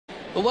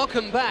Well,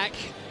 welcome back.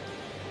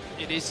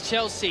 It is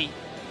Chelsea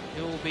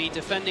who will be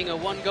defending a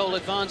one-goal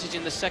advantage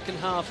in the second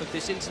half of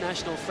this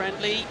international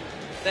friendly.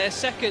 Their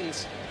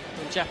second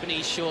on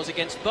Japanese shores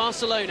against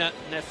Barcelona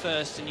in their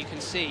first, and you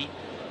can see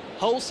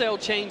wholesale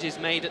changes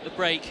made at the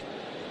break,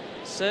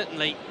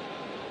 certainly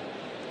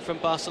from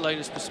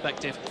Barcelona's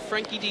perspective.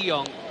 Frankie de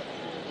Jong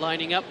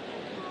lining up.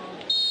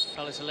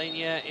 Carlos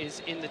Alenia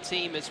is in the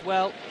team as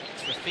well.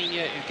 It's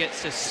Rafinha who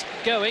gets us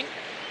going.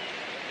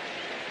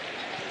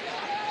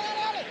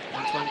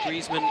 Antoine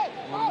Griezmann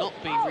will not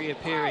be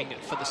reappearing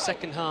for the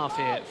second half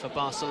here for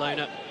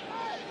Barcelona.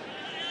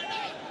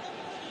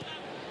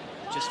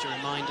 Just a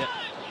reminder,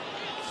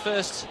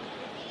 first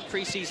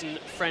pre-season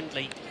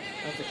friendly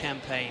of the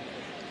campaign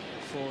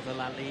for the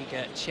La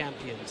Liga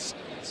champions.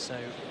 So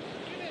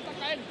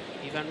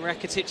Ivan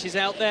Rakitic is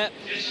out there,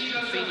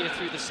 Rafinha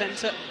through the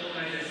centre,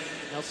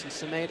 Nelson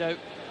Semedo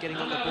getting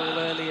on the ball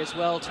early as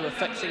well to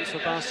affect things for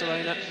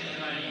Barcelona.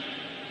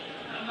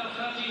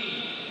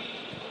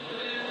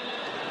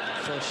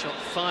 First shot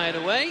fired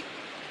away.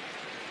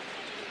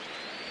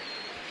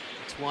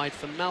 It's wide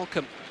for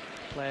Malcolm,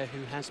 a player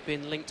who has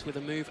been linked with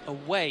a move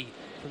away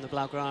from the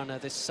Blaugrana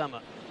this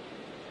summer.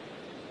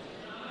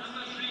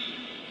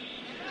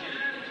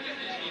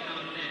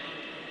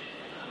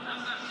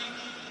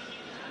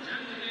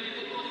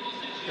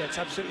 Yeah, it's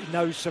absolutely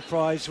no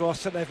surprise,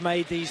 Ross, that they've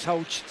made these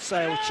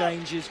wholesale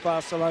changes,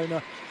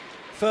 Barcelona.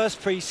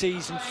 First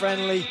pre-season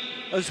friendly,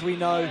 as we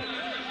know,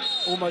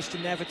 almost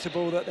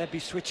inevitable that they'd be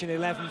switching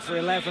 11 for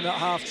 11 at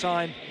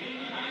half-time.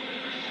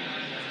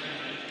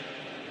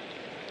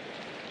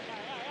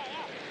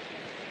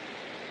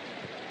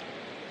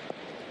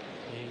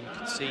 You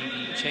can see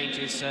the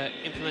changes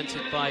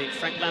implemented by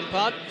Frank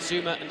Lampard.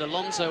 Zuma and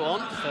Alonso on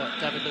for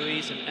David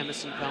Luiz and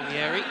Emerson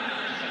Palmieri.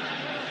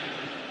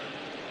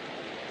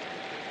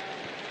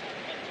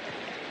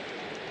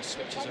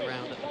 Switches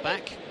around at the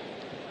back.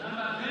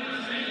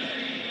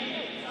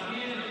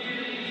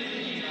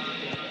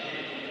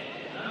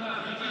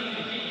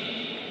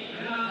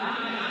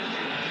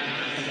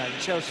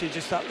 Chelsea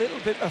just that little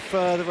bit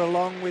further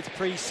along with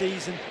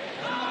pre-season.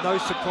 No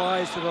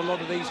surprise that a lot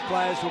of these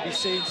players will be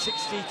seeing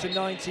 60 to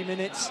 90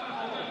 minutes.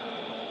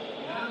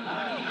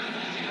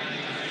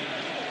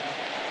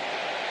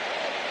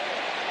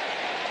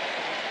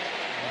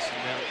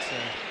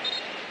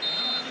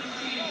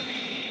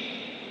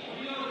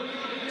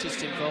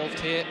 Just involved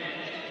here.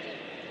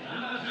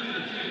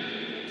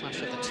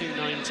 Clash of the two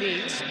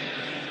 19s.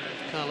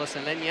 Carlos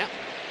Alenia.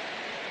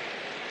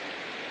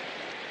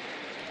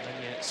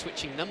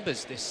 Switching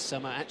numbers this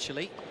summer,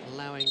 actually,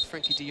 allowing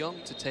Frankie de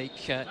Jong to take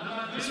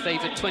his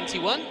favoured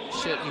 21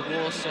 shirt he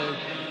wore so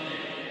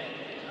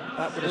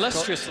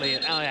illustriously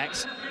at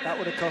Ajax. That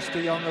would have cost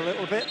de Jong a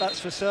little bit, that's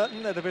for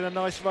certain. There'd have been a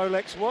nice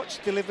Rolex watch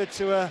delivered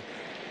to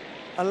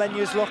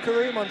Alenia's locker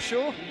room, I'm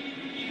sure.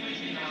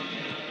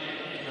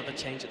 Another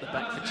change at the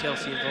back for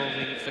Chelsea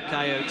involving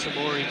Fikayo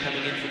Tomori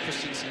coming in for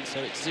Christensen. So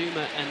it's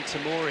Zuma and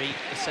Tomori,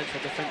 the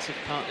central defensive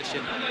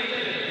partnership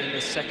in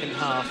the second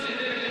half.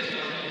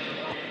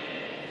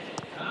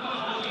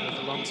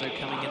 Alonso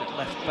coming in at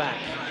left back.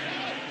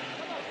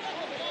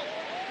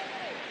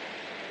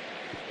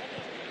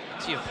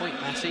 To your point,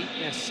 Matty,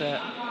 yes,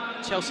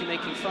 Chelsea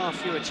making far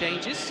fewer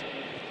changes.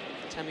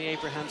 Tammy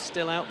Abraham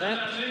still out there.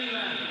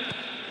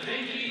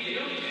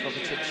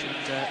 Kovacic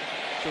and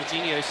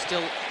Jorginho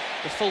still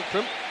the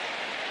fulcrum.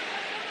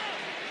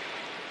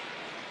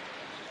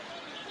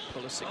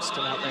 Pulisic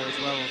still out there as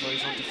well, although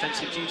he's on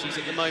defensive duties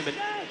at the moment.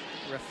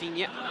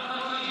 Rafinha.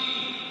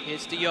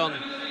 Here's de Jong.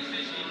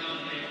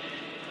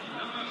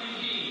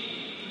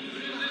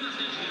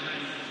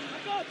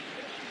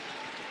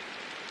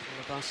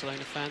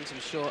 Barcelona fans, I'm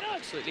sure,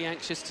 absolutely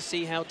anxious to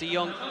see how de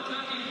Jong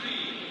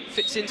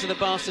fits into the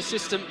Barca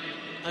system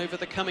over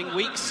the coming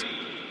weeks.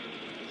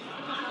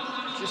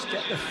 Just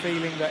get the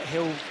feeling that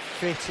he'll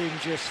fit in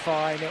just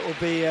fine. It will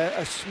be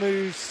a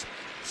smooth,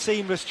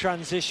 seamless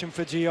transition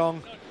for de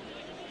Jong.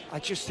 I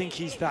just think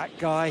he's that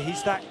guy,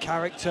 he's that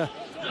character,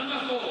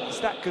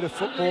 he's that good a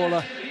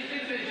footballer.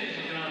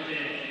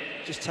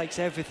 Just takes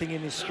everything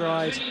in his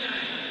stride.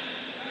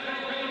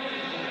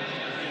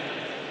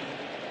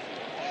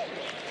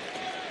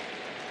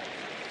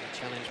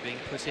 Being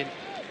put in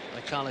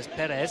by Carlos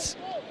Perez.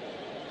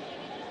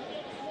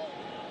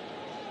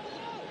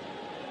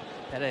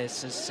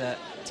 Perez has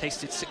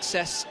tasted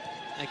success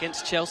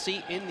against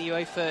Chelsea in the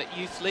UEFA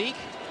Youth League.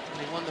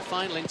 They won the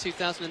final in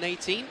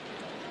 2018. You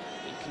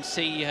can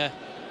see an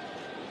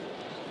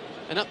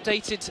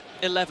updated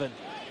 11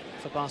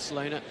 for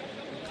Barcelona,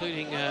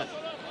 including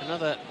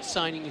another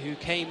signing who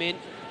came in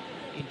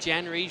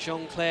January,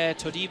 Jean-Claire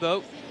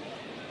Todibo,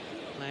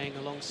 playing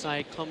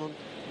alongside Clement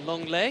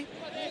Longley.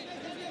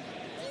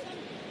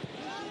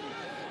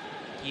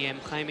 Guillaume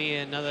Jaime,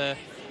 another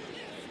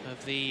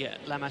of the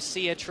La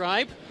Masia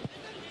tribe,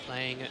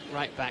 playing at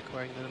right back,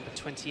 wearing the number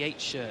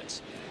 28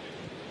 shirt.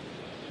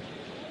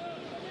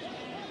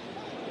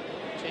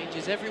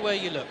 Changes everywhere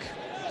you look,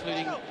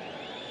 including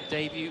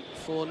debut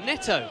for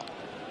Neto,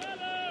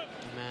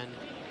 the man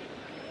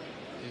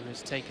who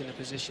has taken the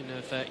position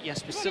of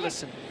Jesper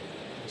Cillessen,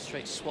 a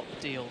straight swap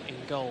deal in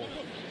goal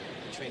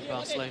between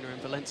Barcelona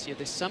and Valencia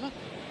this summer.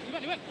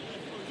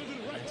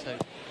 Neto,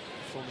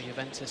 former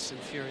Juventus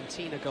and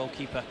Fiorentina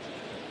goalkeeper,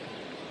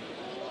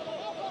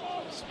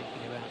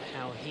 speaking about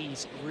how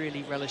he's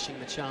really relishing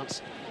the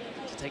chance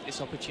to take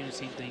this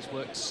opportunity that he's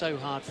worked so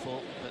hard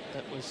for, but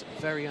that was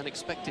very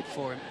unexpected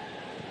for him.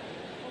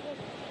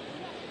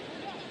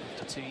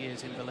 After 2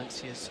 years in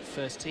Valencia's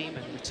first team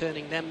and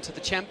returning them to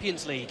the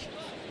Champions League.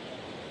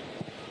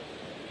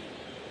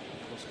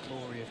 Of course,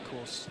 glory, of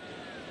course,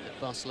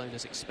 at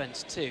Barcelona's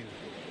expense too,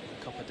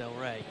 Copa del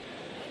Rey.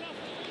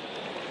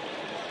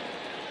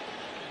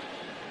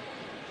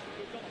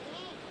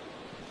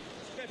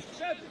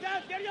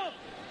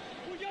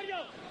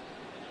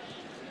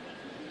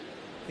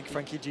 I think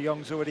Frankie de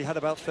Jong's already had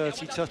about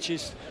 30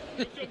 touches,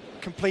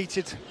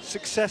 completed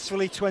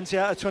successfully 20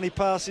 out of 20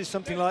 passes,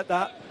 something like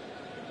that.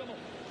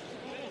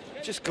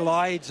 Just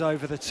glides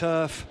over the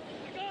turf.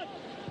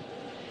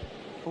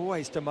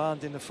 Always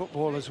demanding the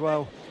football as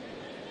well.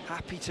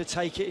 Happy to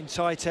take it in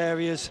tight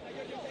areas.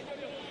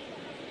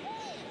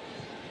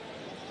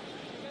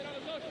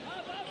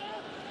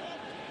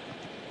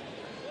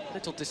 A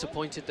little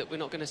disappointed that we're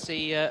not going to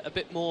see a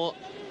bit more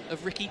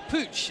of Ricky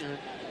Puig.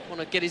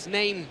 Want to get his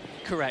name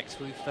correct.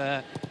 We've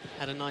had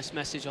a nice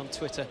message on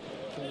Twitter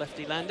from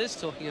Lefty Landers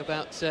talking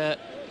about the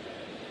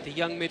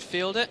young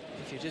midfielder.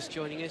 If you're just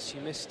joining us,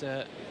 you missed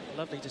a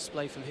lovely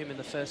display from him in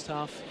the first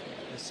half,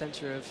 in the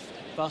centre of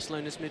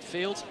Barcelona's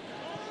midfield.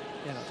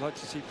 Yeah, I'd like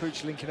to see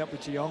Puig linking up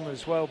with de Jong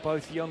as well,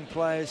 both young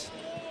players.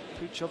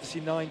 Puig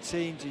obviously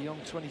 19, de Jong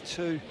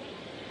 22.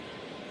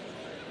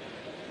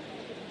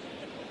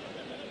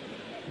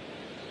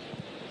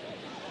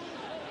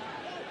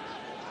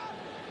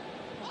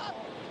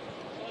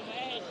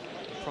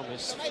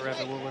 Promise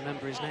forever we'll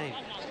remember his name.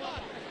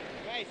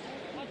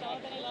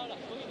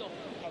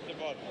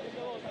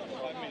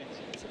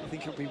 I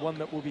think it'll be one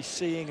that we'll be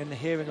seeing and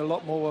hearing a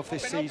lot more of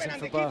this season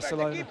for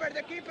Barcelona.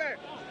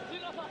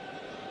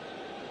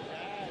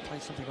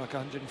 Played something like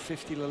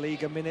 150 La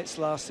Liga minutes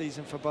last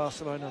season for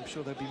Barcelona. I'm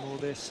sure there'll be more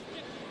this.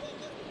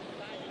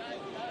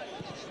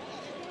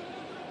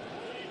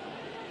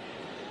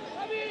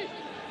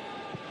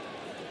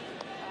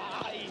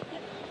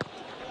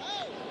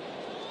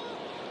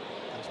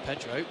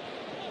 Pedro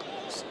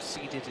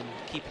succeeded in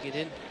keeping it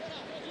in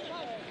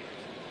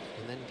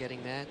and then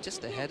getting there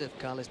just ahead of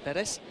Carles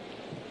Perez.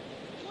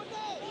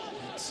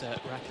 It's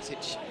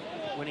Rakitic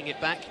winning it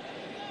back.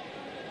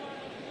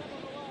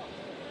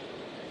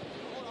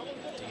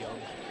 De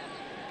Jong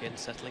again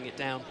settling it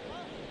down.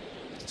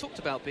 He's talked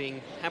about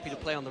being happy to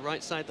play on the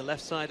right side, the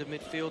left side of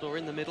midfield, or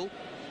in the middle.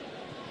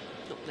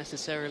 Not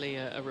necessarily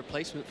a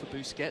replacement for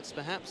Busquets,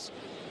 perhaps.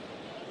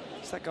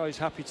 That guy who's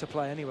happy to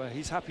play anywhere.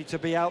 He's happy to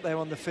be out there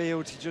on the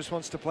field. He just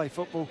wants to play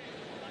football.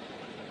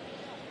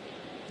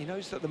 He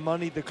knows that the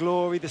money, the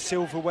glory, the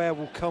silverware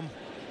will come.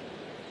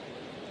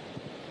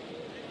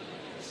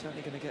 He's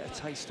certainly going to get a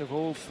taste of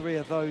all three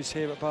of those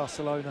here at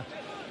Barcelona.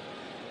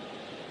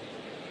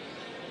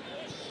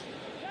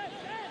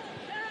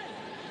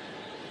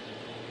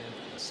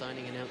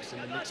 Signing announced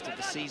in the midst of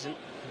the season.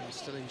 And we're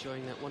still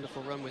enjoying that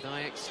wonderful run with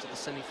Ajax to the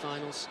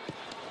semi-finals.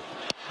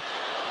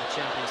 The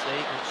Champions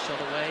League, which shot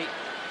away.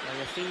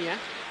 Rafinha.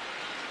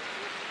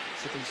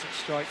 It's a decent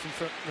strike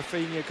from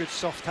Rafinha. Good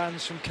soft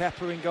hands from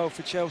Kepa in goal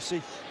for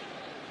Chelsea.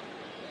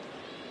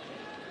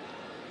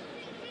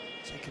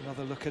 Take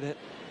another look at it.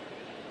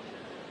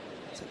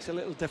 Takes a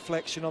little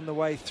deflection on the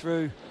way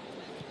through.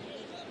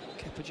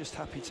 Kepa just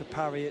happy to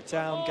parry it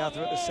down,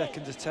 gather at the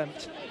second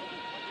attempt.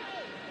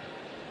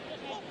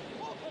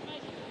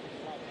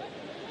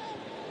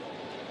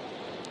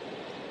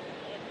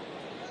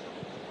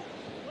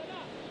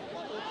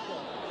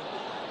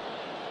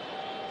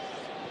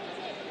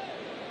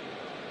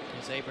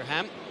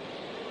 Abraham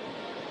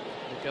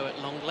will go at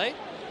Longley,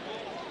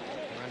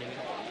 running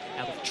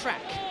out of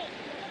track.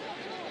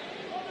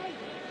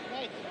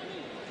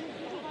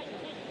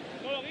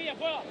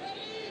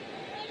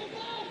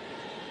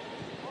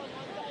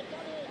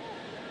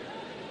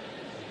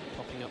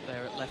 Popping up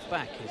there at left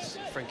back is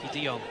Frankie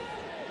de Jong.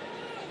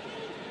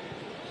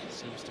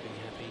 Seems to be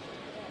happy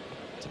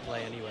to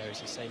play anywhere,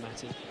 as you say,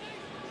 Matty.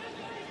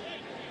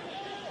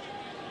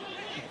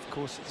 Of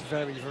course, it's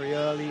very, very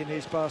early in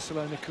his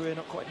Barcelona career,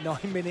 not quite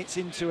 9 minutes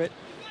into it.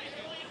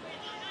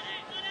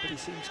 But he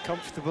seems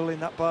comfortable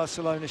in that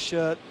Barcelona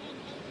shirt.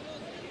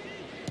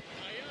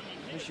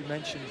 As you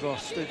mentioned,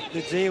 Ross,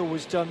 the deal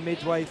was done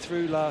midway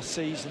through last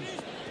season,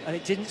 and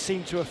it didn't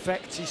seem to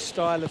affect his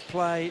style of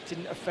play. It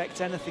didn't affect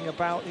anything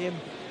about him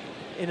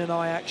in an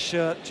Ajax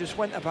shirt, just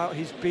went about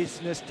his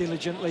business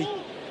diligently.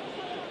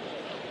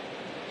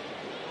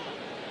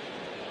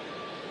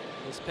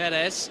 There's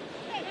Perez.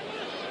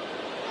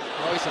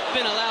 Oh, he's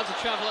been allowed to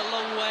travel a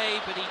long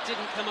way, but he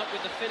didn't come up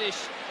with the finish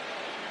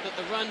that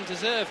the run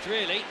deserved,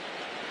 really.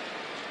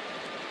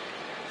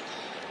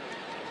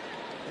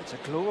 It's a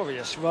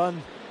glorious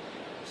run,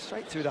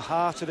 straight through the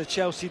heart of the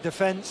Chelsea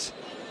defence.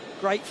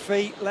 Great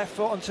feet, left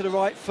foot onto the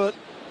right foot.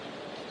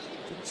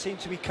 Didn't seem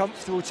to be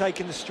comfortable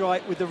taking the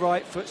strike with the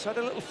right foot, so had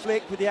a little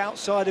flick with the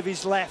outside of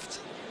his left.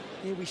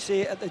 Here we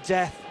see it at the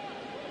death.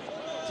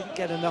 Didn't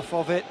get enough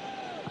of it.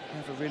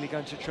 Never really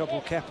going to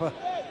trouble Kepa.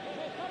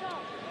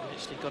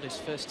 Actually got his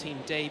first team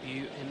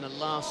debut in the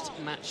last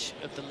match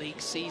of the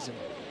league season.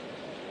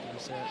 It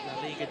was a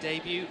La Liga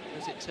debut,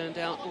 as it turned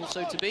out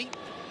also to be.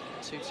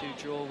 2-2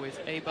 draw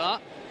with Eibar,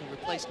 who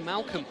replaced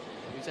Malcolm,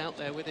 who's out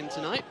there with him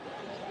tonight.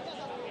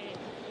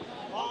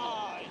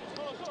 A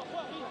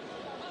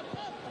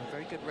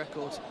very good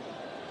record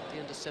at the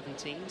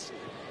under-17s.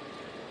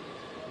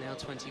 Now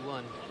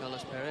 21,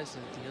 Carlos Perez,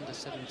 and the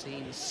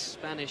under-17s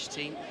Spanish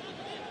team. They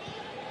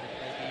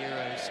played the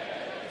Euros a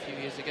few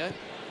years ago.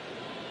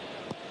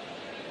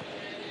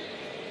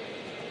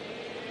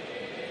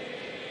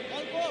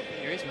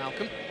 Here is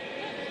Malcolm.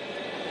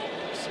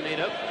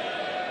 Semedo.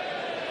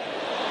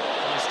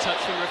 Nice touch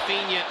from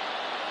Rafinha.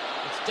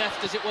 As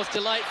deft as it was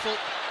delightful.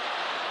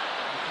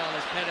 And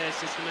Carlos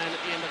Perez is the man at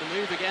the end of the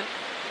move again.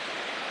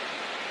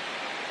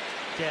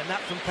 Yeah, and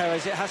that from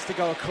Perez, it has to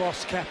go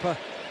across Kepa.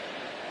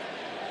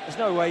 There's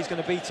no way he's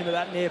going to beat him at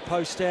that near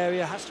post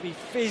area. It has to be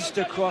fizzed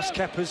across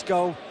Kepa's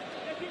goal.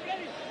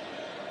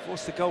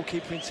 Force the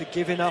goalkeeper into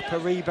giving up a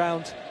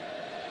rebound.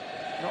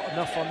 Not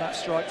enough on that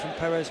strike from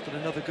Perez, but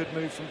another good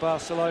move from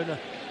Barcelona.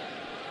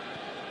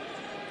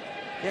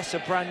 Yes, a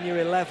brand new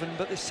 11,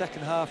 but this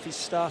second half is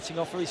starting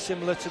off very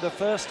similar to the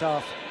first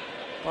half.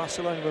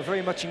 Barcelona were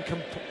very much in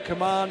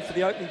command for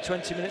the opening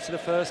 20 minutes of the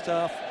first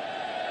half.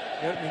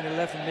 The opening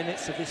 11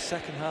 minutes of this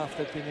second half,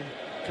 they've been in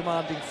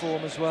commanding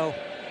form as well.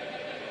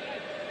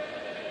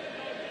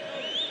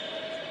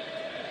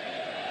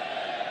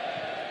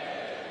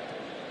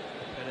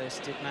 Perez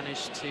did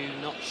manage to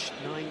notch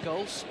 9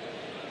 goals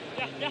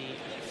in the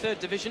third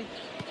division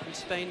in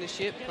Spain this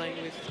year,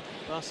 playing with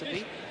Barca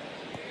B.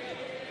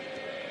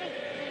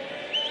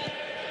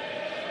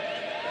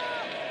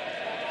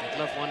 They'd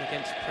love one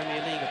against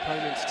Premier League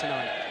opponents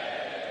tonight.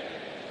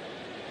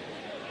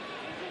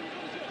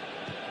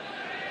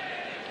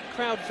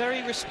 Crowd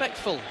very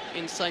respectful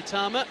in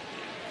Saitama.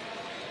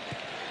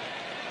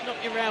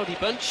 Not your rowdy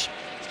bunch. I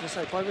was going to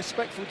say, by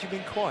respectful, do you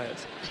mean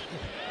quiet?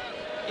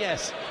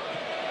 Yes.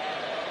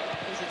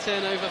 There's a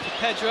turnover for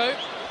Pedro.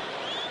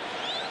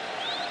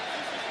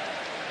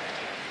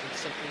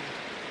 Something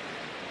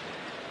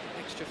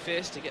extra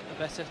fierce to get the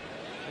better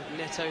of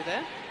Neto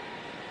there.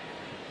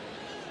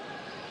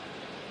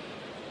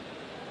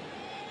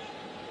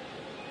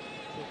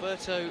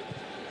 Roberto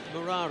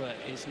Morara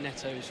is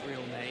Neto's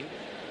real name,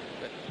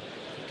 but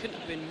he couldn't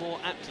have been more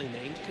aptly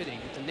named, could he,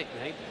 with the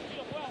nickname?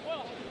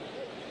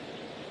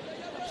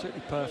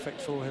 Absolutely perfect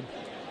for him.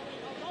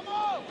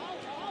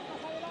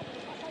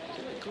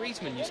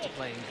 Griezmann used to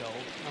play in goal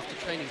after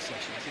training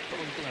sessions. He'd put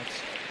on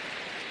gloves,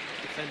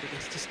 defend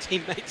against his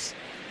teammates.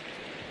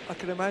 I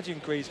can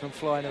imagine Griezmann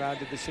flying around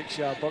in the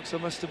 6-yard box, I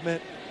must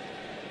admit.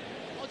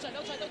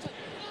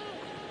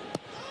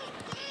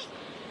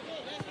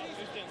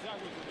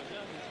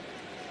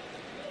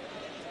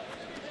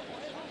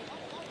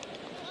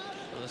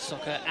 Well, the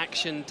soccer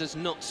action does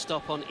not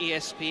stop on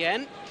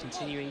ESPN.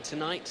 Continuing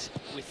tonight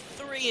with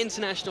 3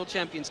 International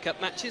Champions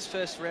Cup matches.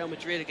 First Real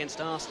Madrid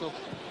against Arsenal,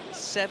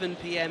 7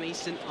 p.m.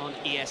 Eastern on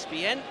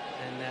ESPN.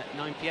 And at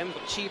 9 p.m. we've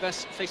got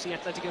Chivas facing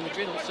Atletico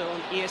Madrid, also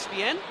on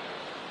ESPN.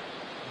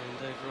 And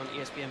over on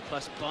ESPN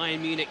Plus,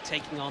 Bayern Munich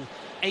taking on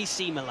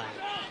AC Milan.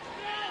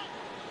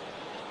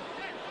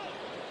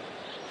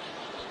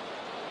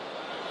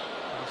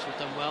 Arsenal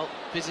done well,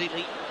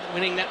 busily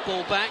winning that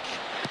ball back.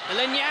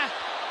 Alenya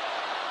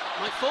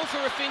might fall for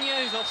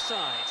Rafinha, who's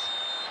offside.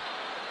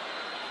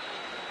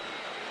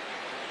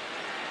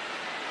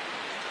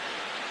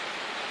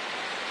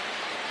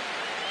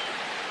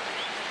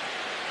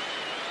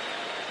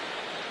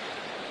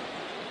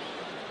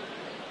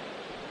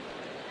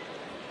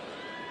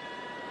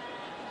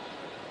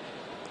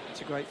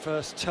 It's a great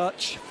first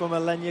touch from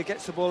Alenya,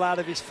 gets the ball out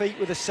of his feet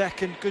with a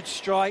second, good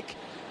strike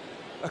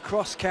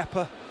across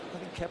Kepa. I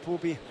think Kepa will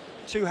be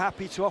too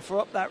happy to offer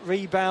up that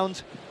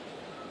rebound.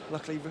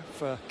 Luckily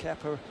for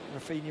Kepa,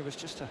 Rafinha was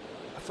just a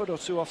foot or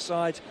two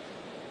offside.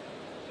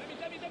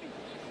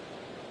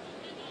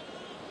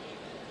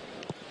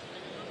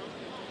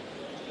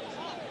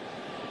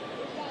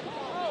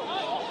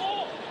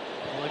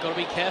 Well, they've got to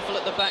be careful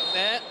at the back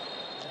there.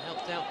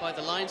 Helped out by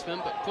the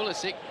linesman, but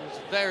Pulisic was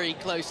very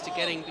close to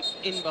getting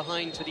in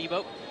behind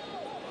Todibo.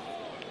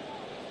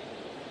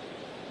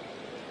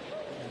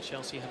 And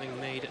Chelsea, having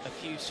made a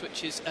few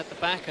switches at the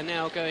back, are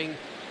now going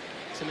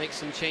to make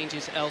some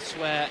changes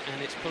elsewhere,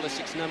 and it's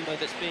Pulisic's number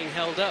that's being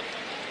held up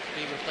to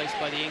be replaced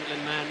by the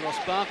England man Ross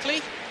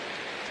Barkley.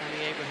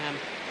 Tammy Abraham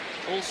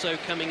also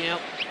coming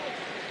out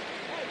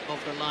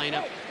of the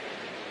lineup.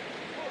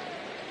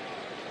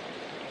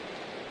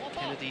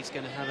 Kennedy's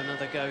going to have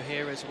another go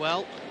here as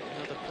well.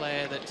 Another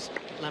player that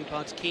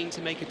Lampard's keen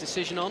to make a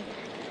decision on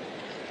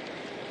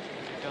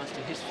with regards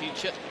to his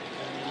future.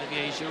 And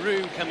Olivier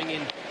Giroud coming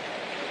in.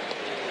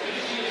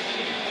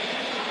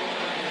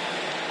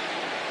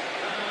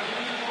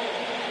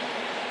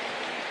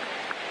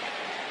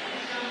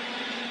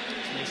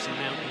 Mason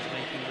Mount is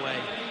making way.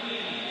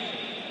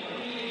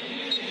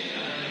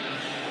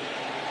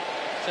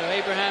 So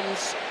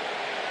Abraham's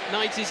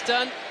night is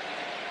done,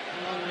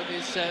 along with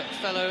his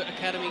fellow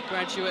academy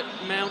graduate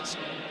Mount.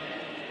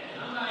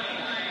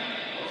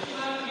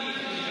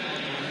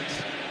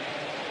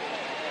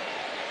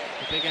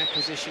 The big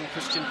acquisition,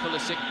 Christian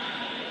Pulisic,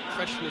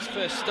 fresh from his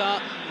first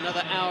start,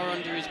 another hour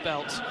under his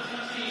belt.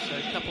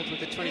 So coupled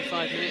with the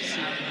 25 minutes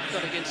he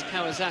got against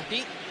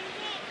Kawasaki,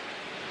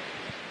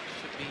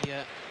 should be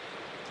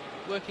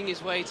working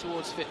his way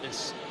towards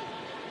fitness.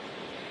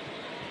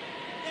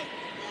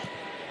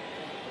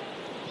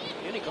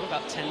 He only got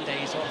about 10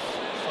 days off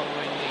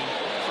following the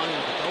final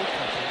of the Gold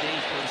Cup,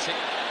 indeed, Pulisic.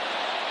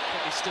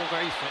 Probably still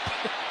very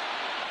fit.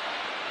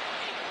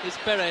 Here's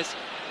Perez.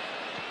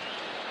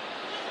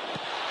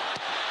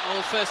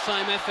 All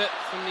first-time effort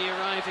from the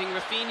arriving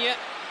Rafinha.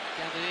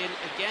 Gathered in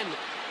again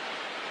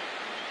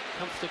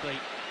comfortably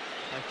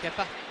by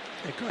Kepa.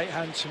 A great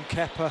hands from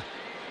Kepa.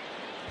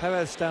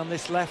 Perez down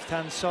this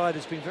left-hand side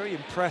has been very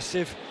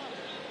impressive.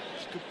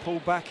 It's a good pull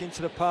back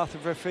into the path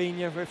of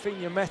Rafinha.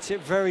 Rafinha met it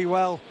very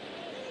well.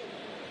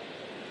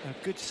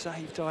 A good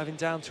save diving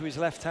down to his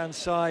left-hand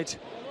side.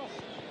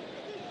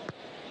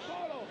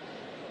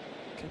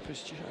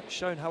 Kepa's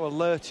shown how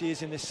alert he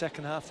is in this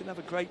second half. Didn't have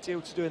a great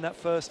deal to do in that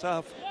first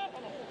half.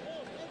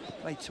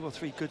 Made 2 or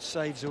 3 good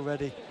saves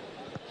already.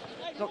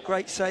 Not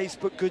great saves,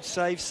 but good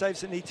saves.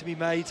 Saves that need to be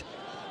made.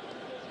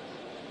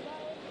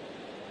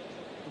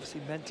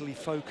 Obviously mentally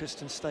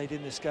focused and stayed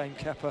in this game,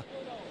 Kepa.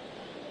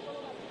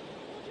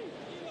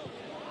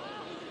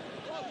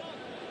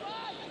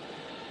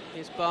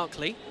 Here's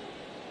Barkley.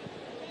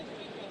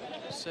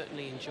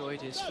 Certainly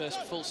enjoyed his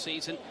first full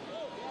season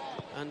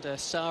under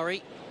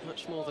Sarri,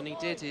 much more than he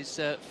did his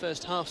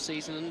first half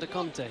season under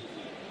Conte.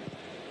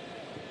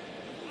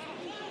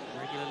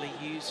 Regularly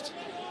used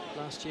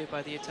last year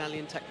by the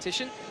Italian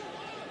tactician.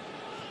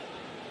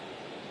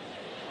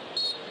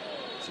 It's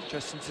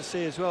interesting to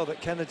see as well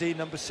that Kennedy,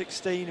 number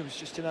 16, who was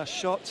just in our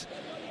shot,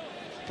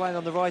 playing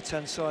on the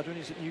right-hand side when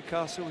he was at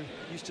Newcastle. We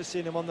used to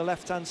see him on the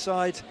left-hand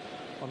side,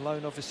 on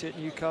loan obviously at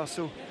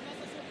Newcastle.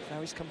 Now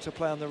he's come to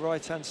play on the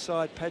right-hand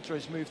side.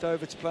 Pedro's moved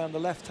over to play on the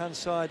left-hand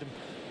side, and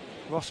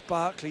Ross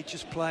Barkley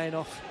just playing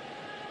off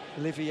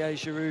Olivier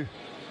Giroud.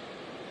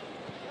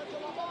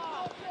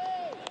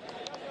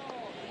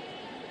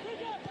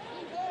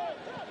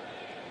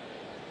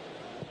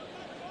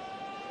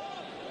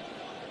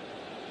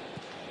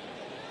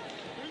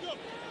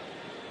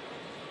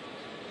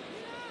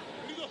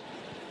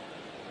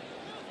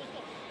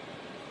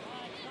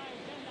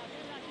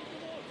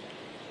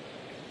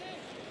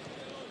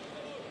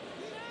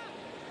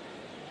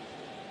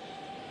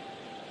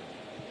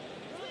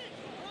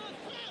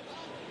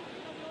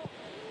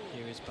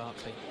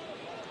 Barkley.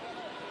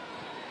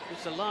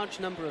 There's a large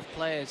number of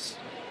players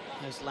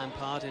as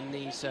Lampard in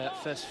these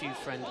first few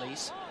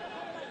friendlies.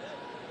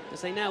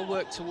 As they now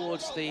work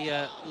towards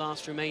the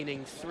last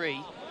remaining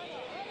 3,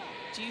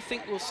 do you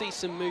think we'll see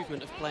some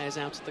movement of players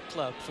out of the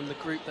club from the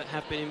group that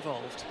have been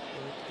involved?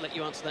 I'll let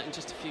you answer that in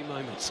just a few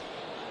moments.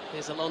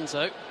 Here's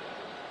Alonso.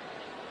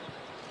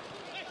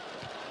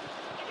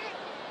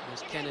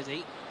 There's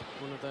Kennedy,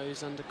 one of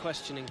those under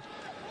questioning.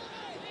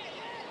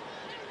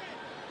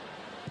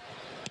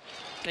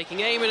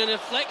 Taking aim and a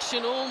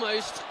deflection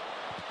almost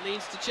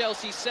leads to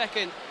Chelsea's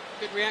second.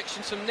 Good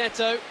reactions from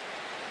Neto.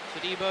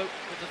 Todibo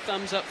with the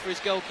thumbs up for his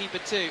goalkeeper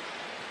too.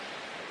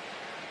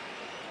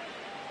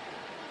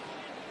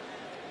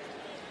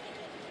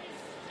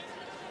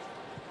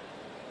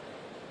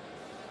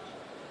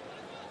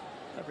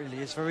 That really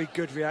is very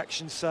good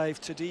reaction save.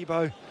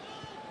 Todibo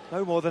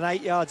no more than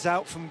 8 yards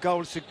out from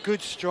goal. It's a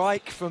good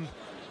strike from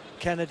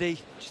Kennedy.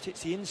 Just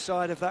hits the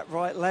inside of that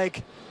right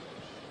leg.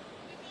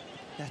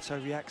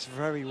 Neto reacts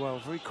very well,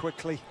 very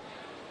quickly.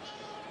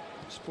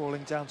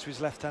 Sprawling down to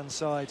his left-hand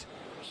side.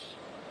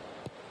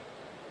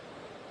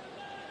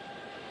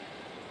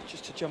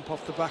 Just to jump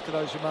off the back of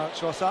those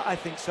remarks, Ross, I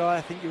think so.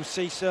 I think you'll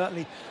see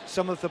certainly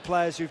some of the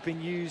players who've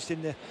been used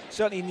in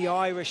certainly in the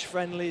Irish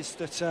friendlies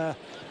that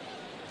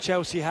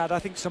Chelsea had. I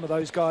think some of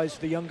those guys,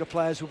 the younger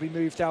players, will be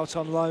moved out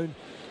on loan.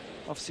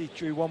 Obviously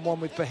drew 1-1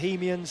 with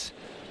Bohemians,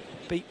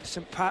 beat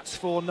St Pat's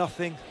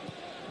 4-0.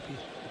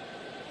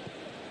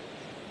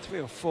 3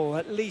 or 4,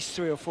 at least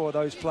 3 or 4 of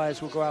those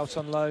players will go out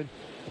on loan.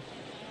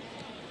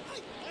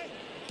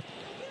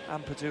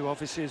 Ampadu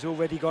obviously has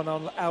already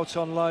gone out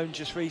on loan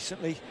just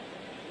recently.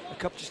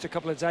 Just a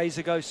couple of days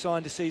ago,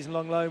 signed a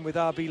season-long loan with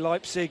RB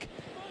Leipzig.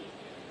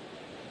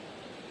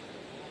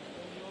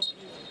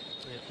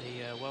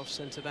 The Welsh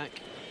centre-back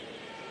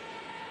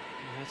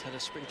has had a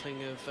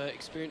sprinkling of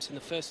experience in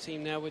the first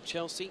team now with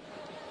Chelsea.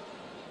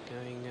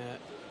 Going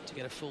to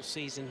get a full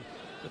season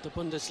with the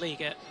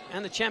Bundesliga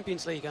and the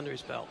Champions League under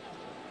his belt.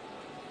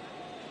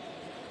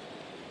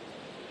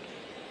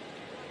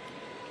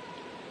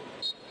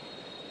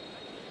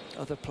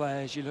 Other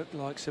players you look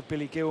like, so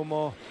Billy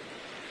Gilmore,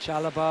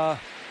 Chalobah,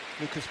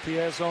 Lucas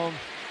Piazon,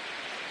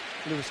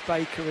 Lewis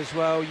Baker as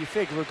well. You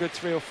figure a good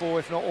 3 or 4,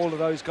 if not all of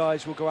those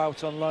guys, will go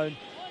out on loan.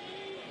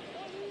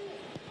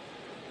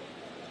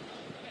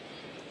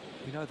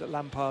 We know that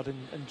Lampard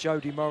and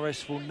Jody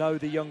Morris will know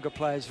the younger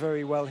players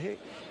very well.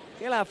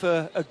 he'll have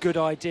a good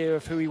idea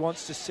of who he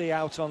wants to see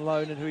out on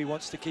loan and who he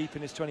wants to keep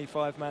in his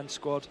 25-man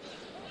squad.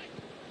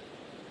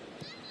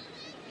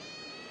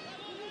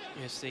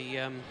 Yes,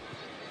 the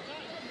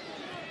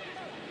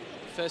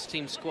first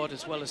team squad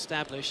is well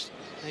established.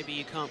 Maybe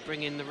you can't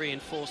bring in the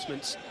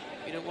reinforcements.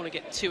 You don't want to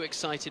get too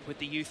excited with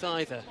the youth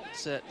either.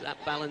 It's that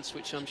balance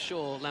which I'm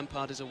sure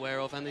Lampard is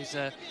aware of, and his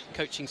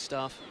coaching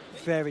staff.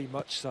 Very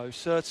much so,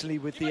 certainly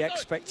with the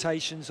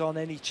expectations on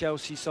any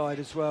Chelsea side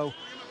as well.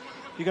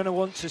 You're going to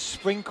want to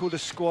sprinkle the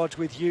squad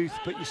with youth,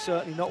 but you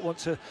certainly not want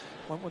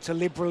to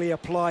liberally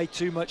apply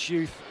too much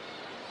youth.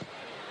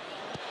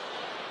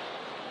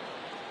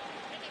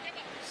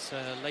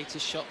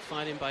 Latest shot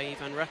fired in by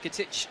Ivan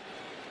Rakitic.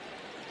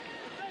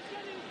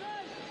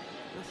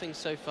 Nothing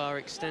so far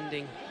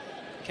extending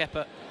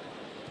Kepa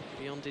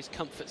beyond his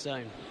comfort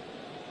zone.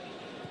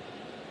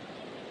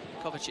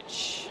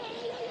 Kovacic.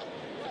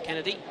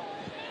 Kennedy.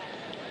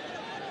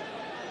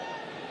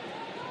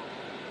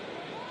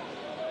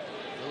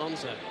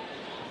 Alonso.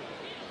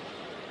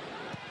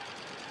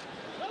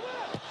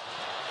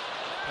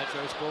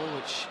 Pedro's ball,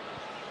 which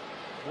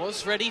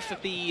was ready for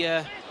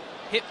the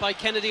hit by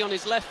Kennedy on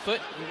his left foot.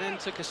 He then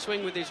took a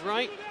swing with his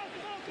right,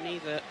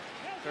 neither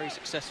very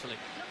successfully.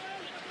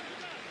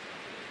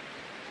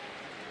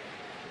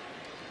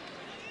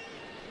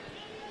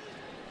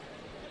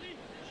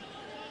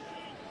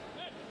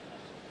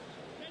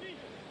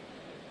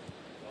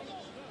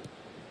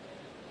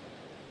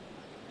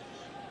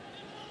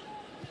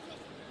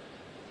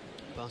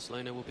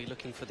 Barcelona will be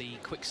looking for the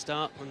quick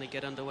start when they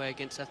get underway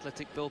against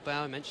Athletic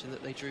Bilbao. I mentioned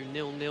that they drew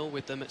 0-0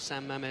 with them at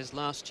San Mamés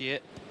last year.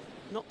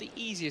 Not the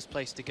easiest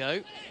place to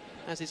go,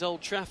 as is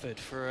Old Trafford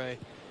for a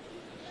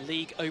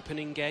league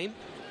opening game.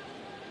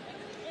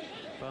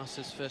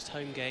 Barca's first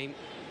home game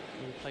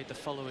will be played the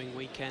following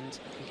weekend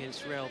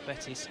against Real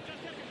Betis.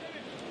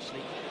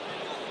 Actually,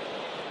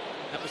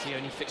 that was the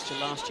only fixture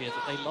last year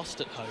that they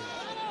lost at home.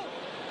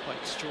 Quite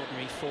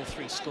extraordinary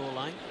 4-3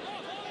 scoreline.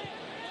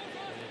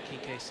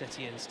 Quique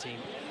Setien's team.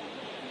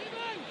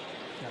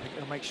 I think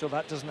they'll make sure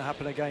that doesn't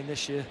happen again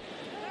this year.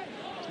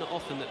 It's not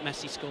often that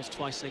Messi scores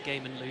twice in a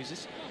game and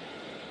loses.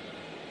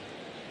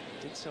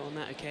 Did so on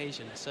that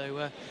occasion.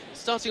 So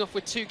starting off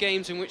with 2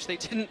 games in which they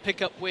didn't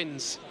pick up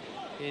wins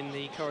in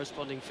the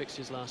corresponding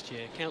fixtures last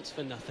year. Counts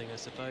for nothing, I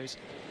suppose.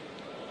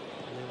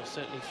 And they will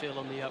certainly feel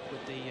on the up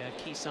with the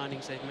key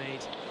signings they've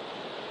made.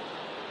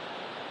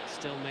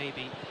 Still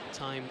maybe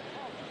time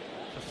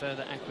for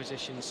further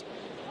acquisitions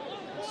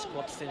and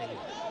squad thinning.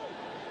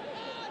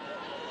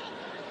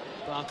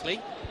 Barkley.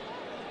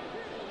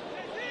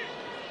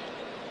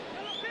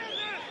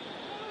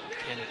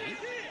 Kennedy.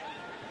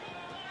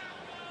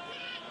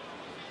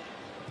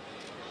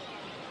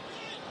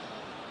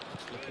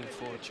 Just looking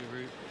for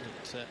Giroud,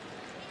 but that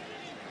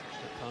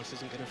pass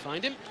isn't going to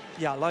find him.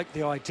 Yeah, I like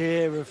the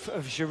idea of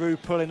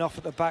Giroud pulling off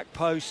at the back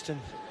post and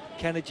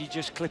Kennedy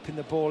just clipping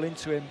the ball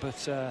into him, but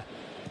the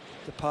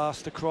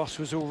pass, the cross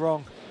was all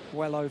wrong,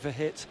 well over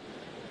hit.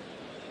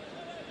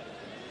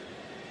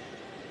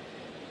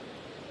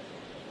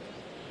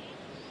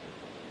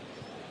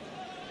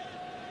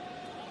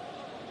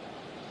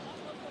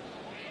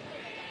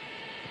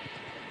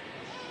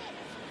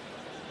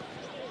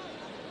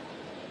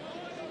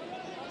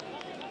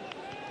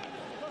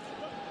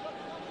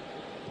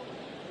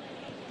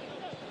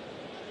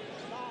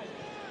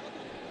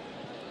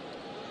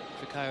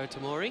 Fikayo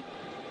Tomori.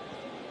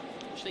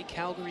 Actually,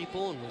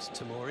 Calgary-born was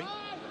Tomori.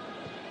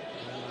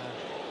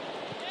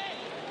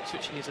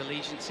 Switching his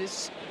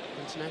allegiances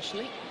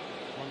internationally.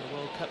 Won the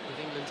World Cup with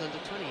England's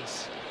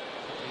under-20s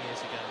a couple of years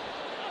ago.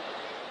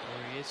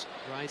 There he is,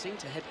 rising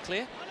to head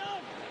clear.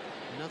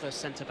 Another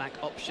centre-back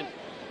option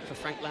for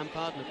Frank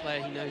Lampard, and a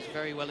player he knows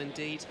very well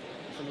indeed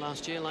from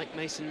last year, like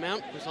Mason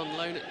Mount, was on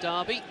loan at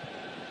Derby.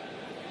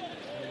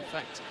 And in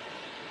fact,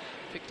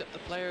 picked up the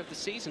Player of the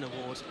Season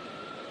award.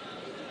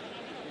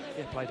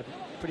 Yeah, played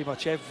pretty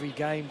much every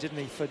game, didn't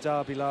he, for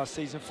Derby last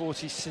season?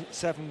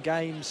 47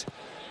 games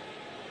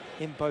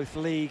in both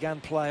league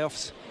and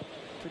playoffs.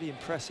 Pretty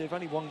impressive.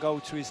 Only 1 goal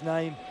to his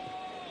name.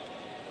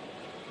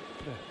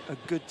 But a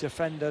good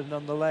defender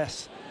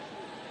nonetheless.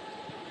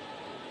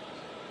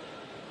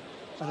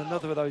 And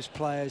another of those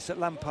players that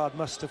Lampard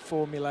must have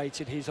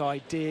formulated his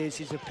ideas,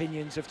 his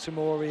opinions of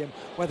Tomori and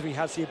whether he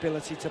has the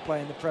ability to play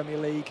in the Premier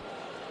League.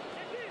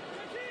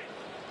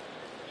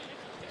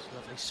 It's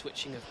lovely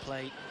switching of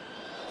play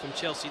from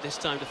Chelsea this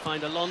time to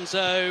find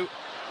Alonso.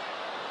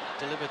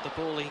 Delivered the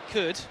ball he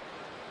could.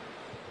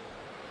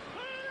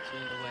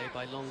 Turned away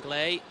by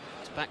Longley.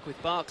 It's back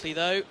with Barkley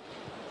though.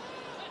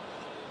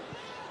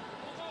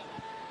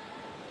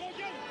 Dealt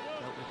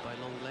with by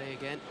Longley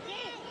again.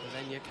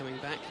 Milenia coming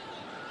back.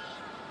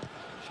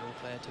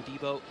 Jean-Claire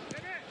Todibo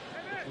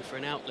looking for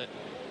an outlet.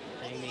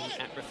 Aiming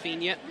at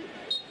Rafinha.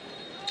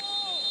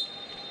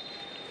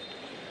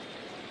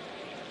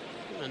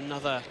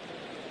 Another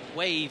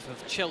wave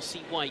of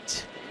Chelsea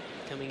white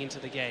coming into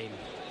the game.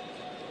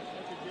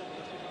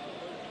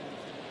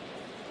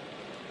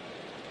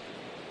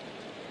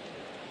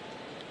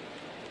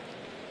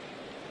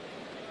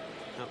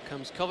 Out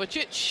comes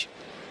Kovacic.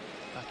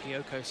 Back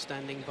Bakayoko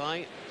standing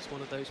by. It's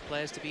one of those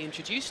players to be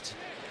introduced.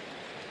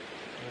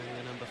 Wearing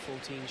the number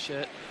 14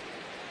 shirt.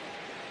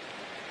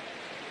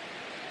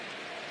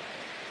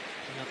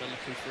 Another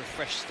looking for a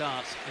fresh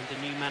start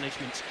under new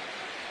management.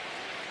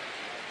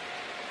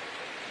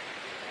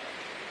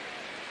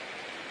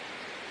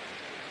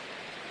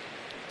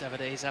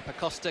 Davide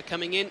Zappacosta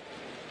coming in.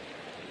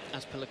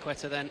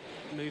 Azpilicueta then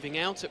moving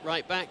out at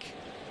right back.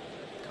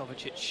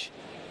 Kovacic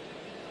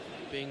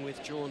being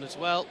withdrawn as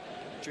well.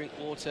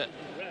 Drinkwater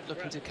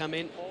looking to come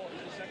in.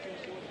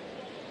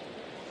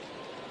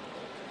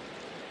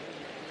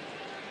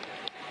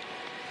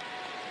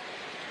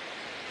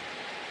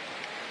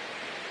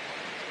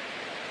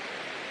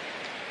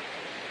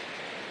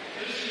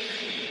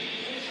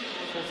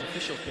 Fourth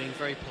officials being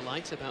very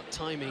polite about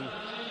timing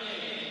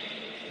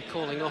the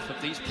calling off of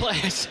these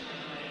players.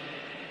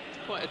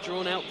 Quite a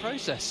drawn-out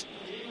process.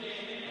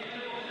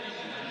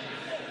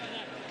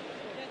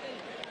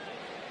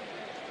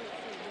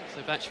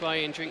 So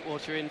Batshuayi and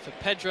Drinkwater in for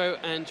Pedro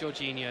and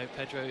Jorginho.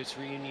 Pedro's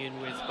reunion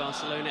with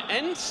Barcelona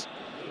ends.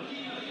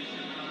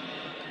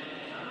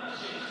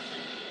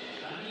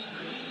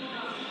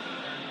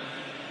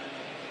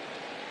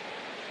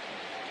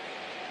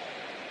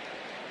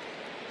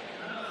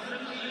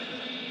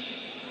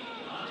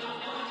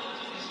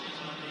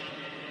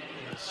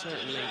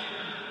 Certainly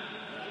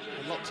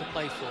a lot to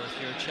play for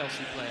if you're a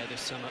Chelsea player this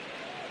summer.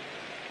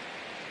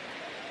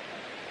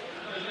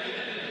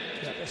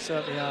 Yeah, they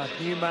certainly are.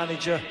 New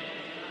manager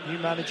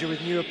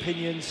with new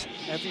opinions.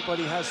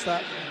 Everybody has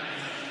that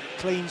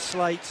clean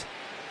slate.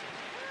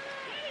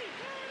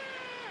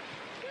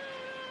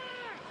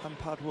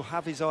 Lampard will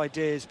have his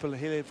ideas, but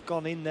he'll have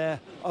gone in there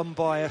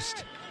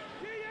unbiased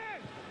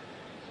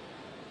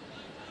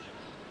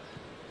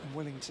and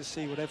willing to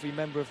see what every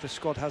member of the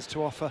squad has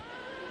to offer.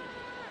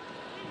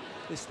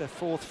 This is their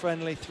fourth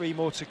friendly, 3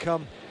 more to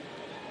come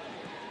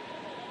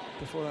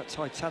before that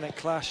titanic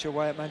clash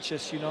away at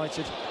Manchester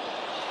United.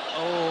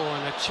 Oh,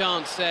 and a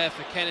chance there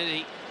for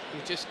Kennedy.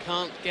 You just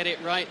can't get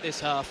it right this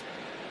half.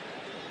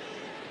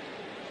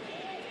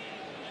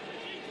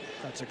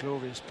 That's a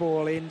glorious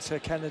ball into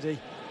Kennedy.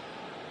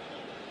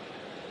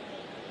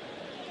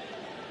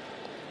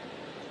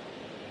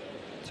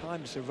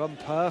 Times the run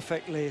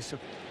perfectly. It's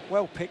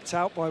well picked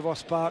out by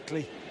Ross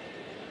Barkley.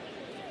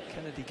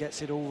 Kennedy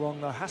gets it all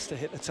wrong though, has to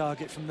hit the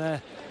target from there.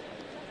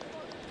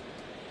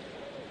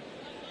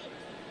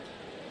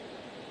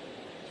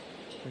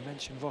 We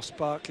mentioned Ross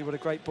Barkley, what a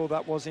great ball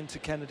that was into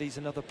Kennedy's,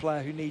 another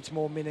player who needs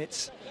more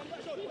minutes.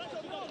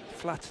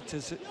 Flattered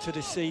to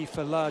deceive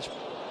for large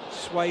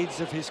swathes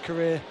of his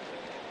career.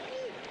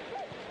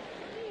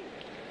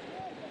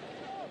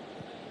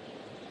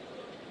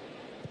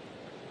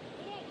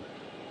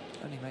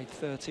 Only made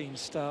 13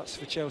 starts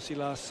for Chelsea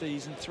last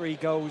season, 3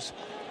 goals.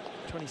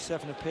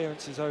 27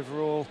 appearances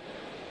overall.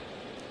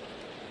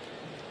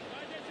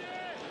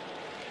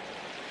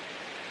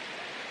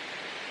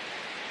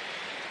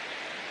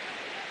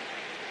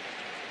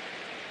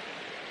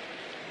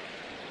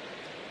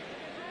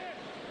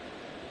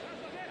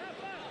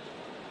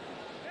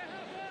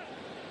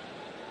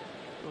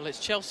 Well, it's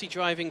Chelsea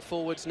driving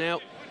forwards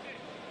now.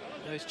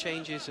 Those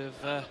changes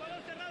have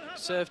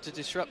served to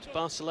disrupt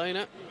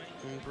Barcelona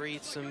and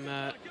breathe some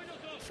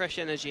fresh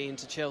energy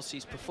into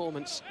Chelsea's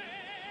performance.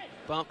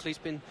 Barkley's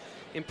been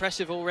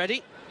impressive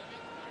already.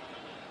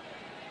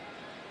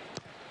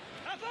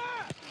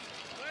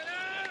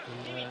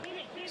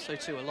 And so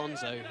too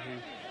Alonso,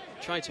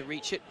 who tried to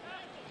reach it,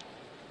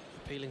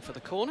 appealing for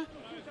the corner.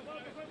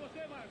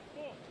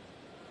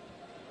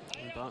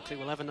 And Barkley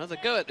will have another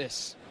go at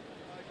this.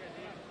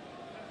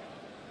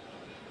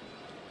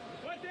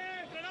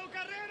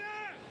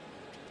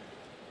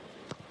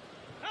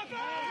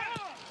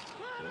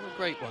 Oh, a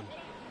great one,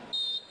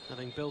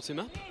 having built him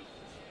up.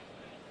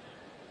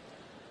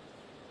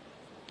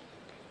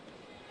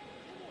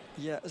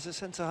 Yeah, as a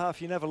centre-half,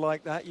 you never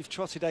like that. You've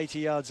trotted 80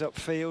 yards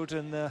upfield,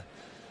 and the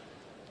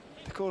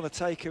corner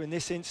taker, in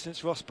this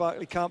instance, Ross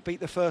Barkley, can't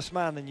beat the first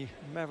man, and you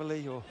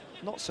merrily, or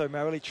not so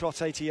merrily,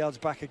 trot 80 yards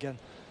back again.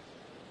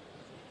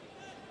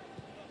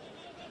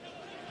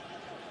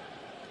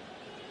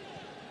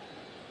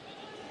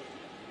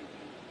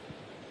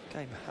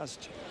 Game has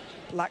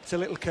lacked a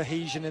little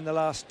cohesion in the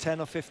last 10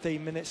 or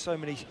 15 minutes. So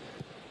many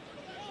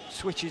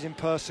switches in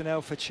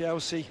personnel for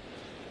Chelsea.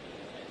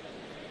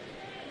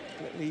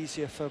 A little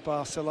easier for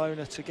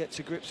Barcelona to get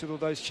to grips with all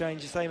those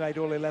changes. They made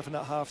all 11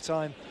 at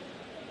half-time.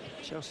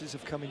 Chelsea's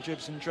have come in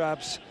dribs and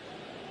drabs.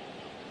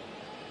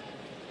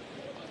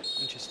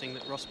 Interesting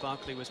that Ross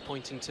Barkley was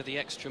pointing to the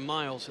extra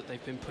miles that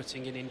they've been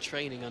putting in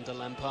training under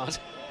Lampard.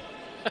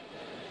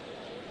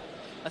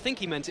 I think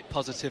he meant it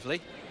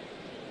positively.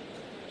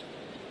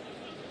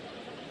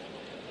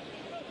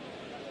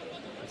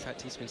 In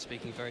fact, he's been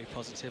speaking very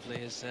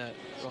positively as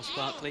Ross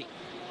Barkley,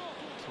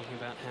 talking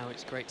about how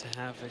it's great to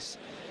have this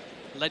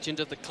legend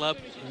of the club,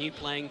 a new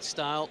playing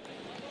style.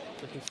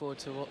 Looking forward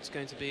to what's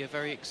going to be a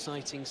very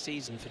exciting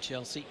season for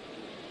Chelsea.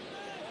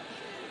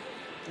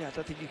 Yeah, I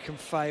don't think you can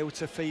fail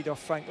to feed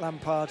off Frank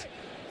Lampard.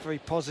 Very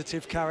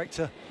positive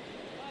character.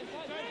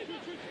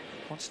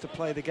 wants to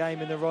play the game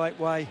in the right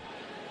way,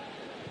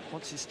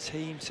 wants his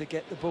team to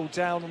get the ball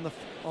down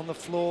on the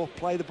floor,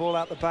 play the ball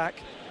out the back,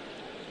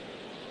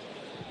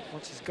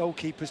 wants his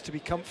goalkeepers to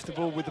be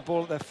comfortable with the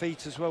ball at their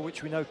feet as well,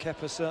 which we know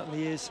Kepa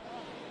certainly is.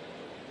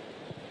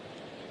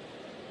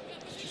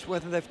 It's just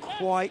whether they've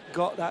quite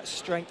got that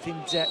strength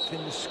in depth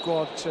in the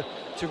squad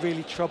to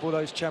really trouble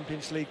those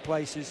Champions League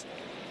places.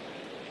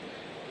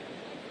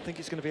 I think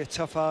it's going to be a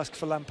tough ask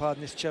for Lampard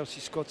and this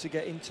Chelsea squad to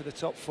get into the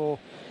top four.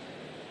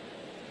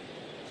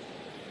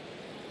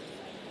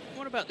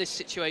 What about this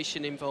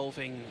situation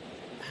involving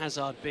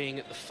Hazard being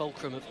at the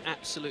fulcrum of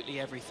absolutely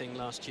everything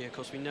last year? Of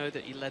course, we know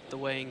that he led the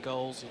way in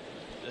goals,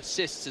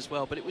 assists as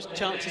well, but it was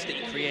chances that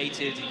he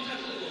created.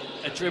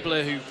 A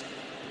dribbler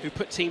who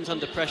put teams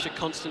under pressure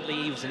constantly.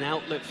 He was an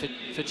outlet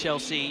for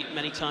Chelsea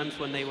many times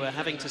when they were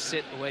having to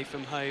sit away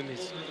from home.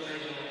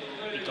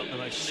 He got the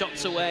most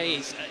shots away.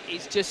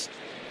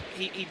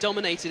 He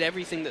dominated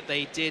everything that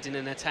they did in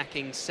an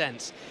attacking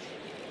sense.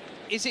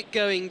 Is it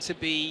going to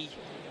be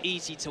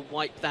easy to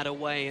wipe that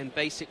away and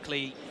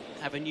basically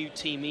have a new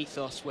team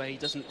ethos where he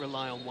doesn't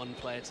rely on one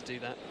player to do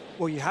that?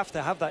 Well, you have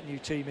to have that new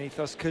team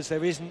ethos because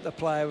there isn't a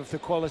player of the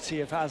quality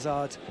of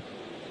Hazard.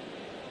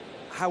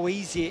 How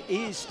easy it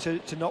is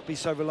to not be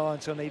so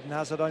reliant on Eden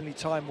Hazard, only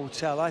time will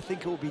tell. I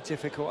think it will be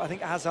difficult. I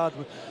think Hazard,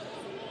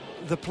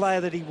 the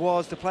player that he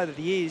was, the player that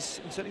he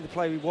is, and certainly the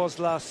player he was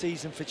last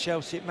season for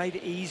Chelsea, it made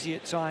it easy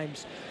at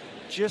times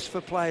just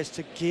for players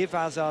to give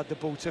Hazard the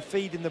ball, to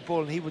feed in the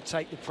ball, and he would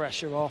take the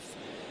pressure off.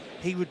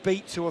 He would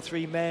beat 2 or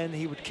 3 men,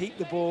 he would keep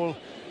the ball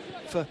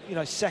for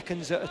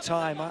seconds at a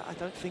time. I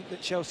don't think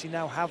that Chelsea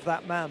now have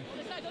that man.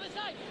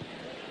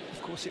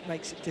 Of course, it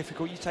makes it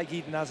difficult. You take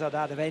Eden Hazard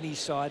out of any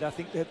side, I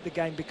think that the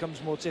game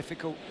becomes more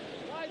difficult.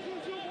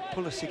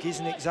 Pulisic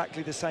isn't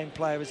exactly the same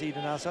player as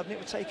Eden Hazard, and it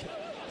would take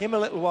him a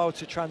little while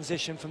to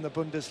transition from the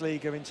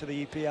Bundesliga into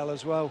the EPL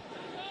as well.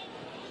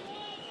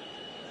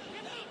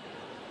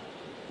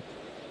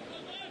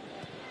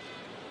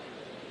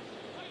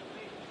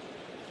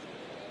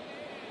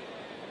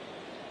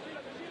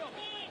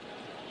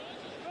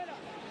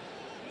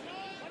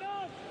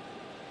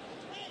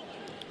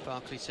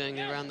 Barkley turning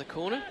it around the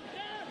corner.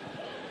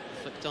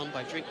 Flicked on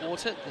by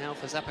Drinkwater, now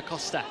for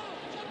Zappacosta.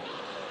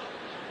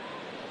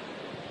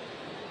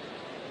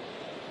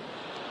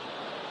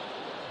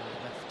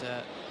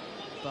 Left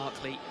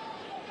Barkley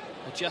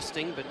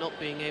adjusting but not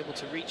being able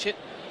to reach it.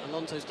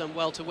 Alonso's done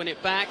well to win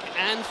it back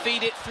and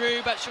feed it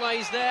through.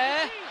 Batshuayi's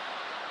there.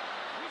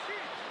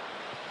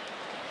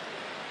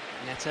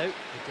 Neto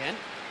again.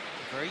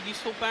 A very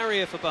useful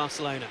barrier for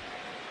Barcelona.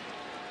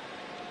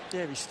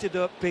 Yeah, he stood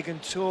up big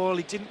and tall.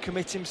 He didn't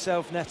commit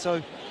himself,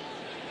 Neto.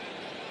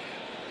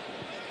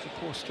 It's a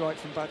poor strike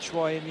from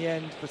Batshuayi in the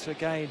end, but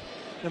again,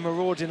 the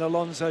marauding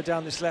Alonso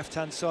down this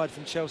left-hand side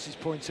from Chelsea's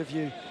point of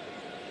view.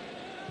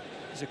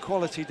 He's a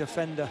quality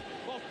defender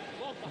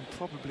and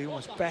probably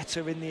almost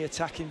better in the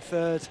attacking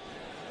third.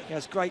 He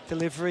has great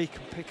delivery,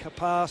 can pick a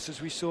pass,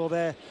 as we saw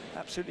there.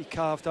 Absolutely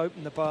carved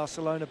open the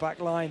Barcelona back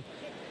line.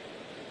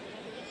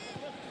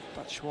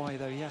 Batshuayi,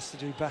 though, he has to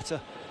do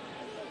better.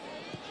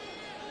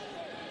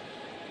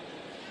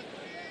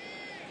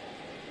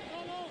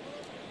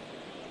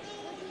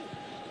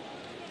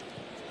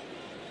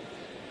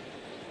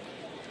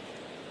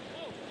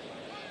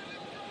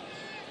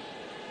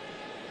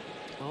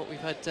 Well, we've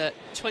had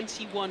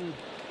 21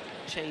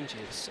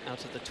 changes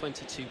out of the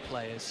 22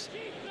 players.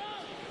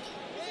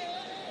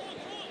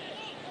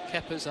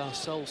 Kepa's our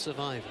sole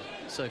survivor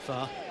so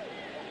far.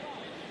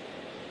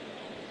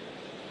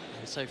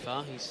 And so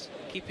far, he's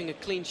keeping a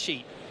clean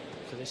sheet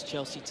for this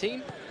Chelsea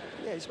team.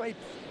 Yeah, he's made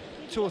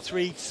 2 or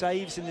 3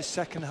 saves in this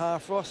second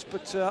half, Ross,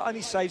 but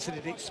only saves that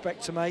he'd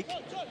expect to make.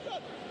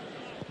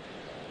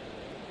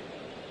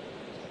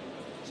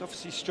 He's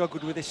obviously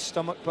struggled with this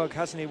stomach bug,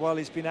 hasn't he, while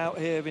he's been out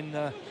here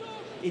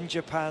in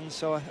Japan,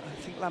 so I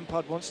think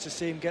Lampard wants to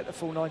see him get the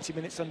full 90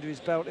 minutes under his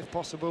belt if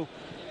possible.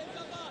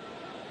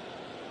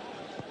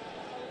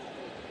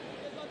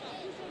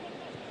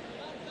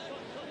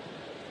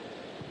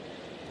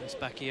 There's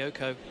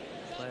Bakayoko,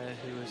 player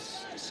who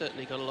has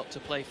certainly got a lot to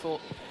play for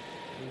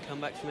and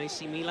come back from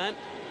AC Milan.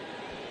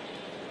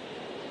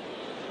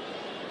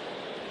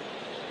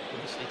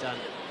 Nicely done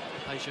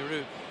by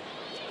Giroud.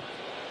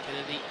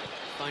 Kennedy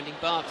finding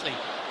Barkley,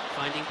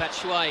 finding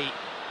Batshuayi.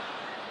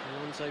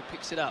 Alonso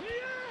picks it up.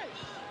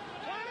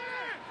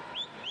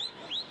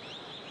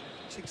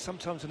 I think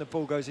sometimes when the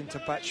ball goes into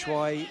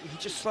Batshuayi, he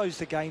just slows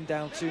the game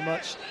down too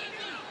much.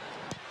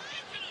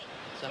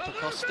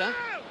 Zappacosta.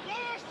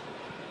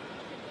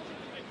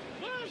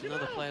 There's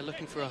another player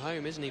looking for a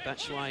home, isn't he,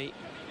 Batshuayi?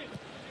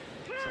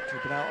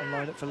 He's been out on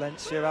loan at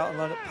Valencia, out on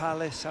loan at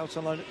Palace, out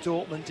on loan at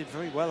Dortmund. Did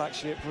very well,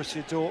 actually, at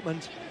Borussia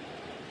Dortmund.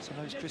 So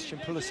knows Christian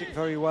Pulisic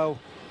very well.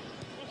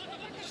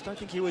 I don't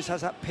think he always has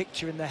that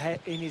picture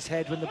in his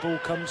head when the ball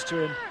comes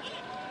to him.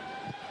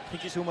 I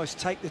think it's almost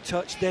take the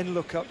touch, then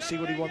look up, see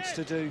what he wants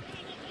to do.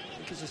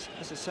 Because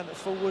as a centre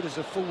forward, as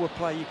a forward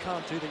player, you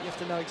can't do that. You have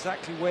to know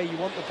exactly where you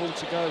want the ball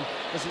to go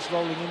as it's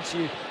rolling into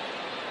you.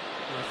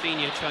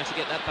 Rafinha trying to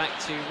get that back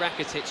to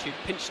Rakitic, who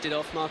pinched it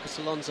off Marcos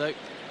Alonso,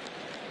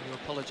 who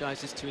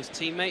apologises to his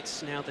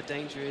teammates. Now the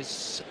danger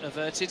is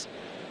averted.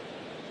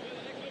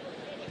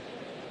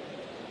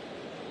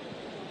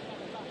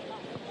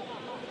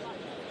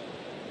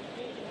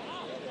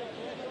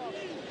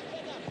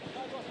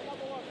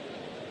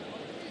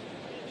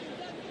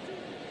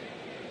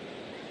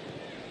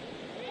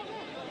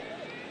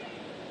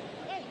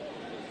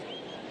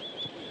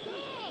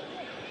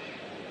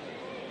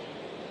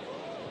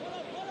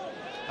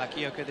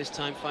 Bakayoko this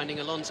time finding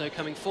Alonso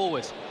coming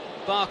forward.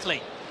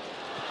 Barkley.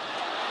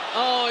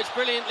 Oh, it's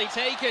brilliantly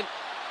taken.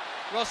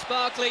 Ross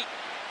Barkley.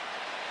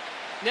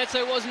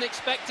 Neto wasn't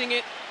expecting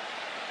it.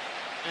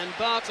 And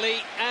Barkley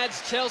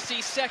adds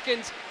Chelsea's second.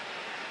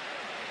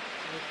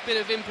 A bit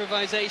of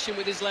improvisation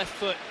with his left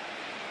foot.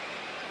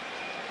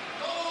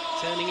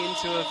 Turning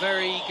into a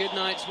very good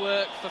night's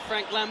work for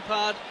Frank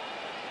Lampard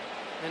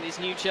and his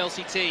new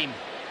Chelsea team.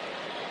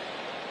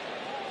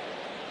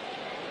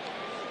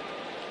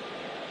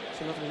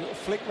 A lovely little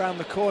flick round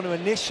the corner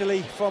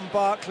initially from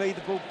Barkley,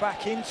 the ball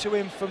back into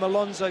him from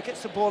Alonso,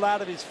 gets the ball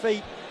out of his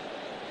feet,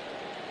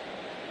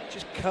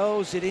 just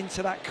curls it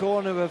into that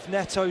corner of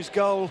Neto's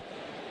goal,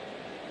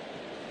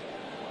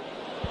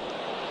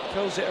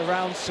 curls it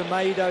around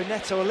Semedo.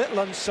 Neto a little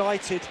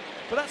unsighted,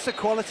 but that's the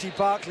quality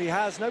Barkley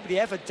has. Nobody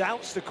ever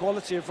doubts the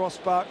quality of Ross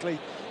Barkley.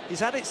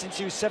 He's had it since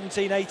he was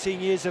 17,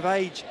 18 years of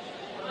age.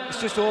 It's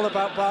just all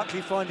about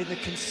Barkley finding the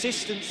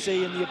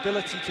consistency and the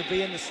ability to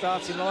be in the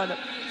starting lineup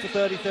for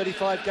 30,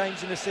 35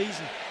 games in a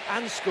season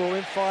and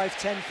scoring 5,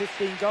 10,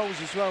 15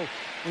 goals as well.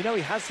 We know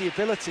he has the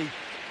ability.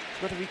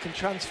 Whether we can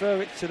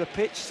transfer it to the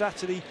pitch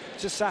Saturday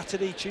to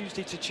Saturday,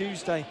 Tuesday to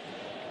Tuesday.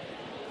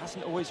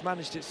 Hasn't always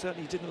managed it,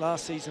 certainly didn't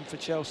last season for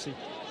Chelsea.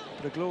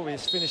 But a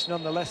glorious finish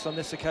nonetheless on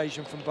this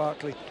occasion from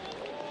Barkley.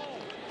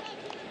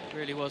 It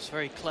really was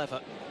very clever.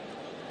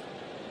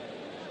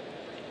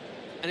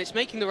 And it's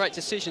making the right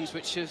decisions,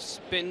 which has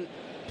been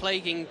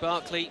plaguing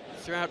Barkley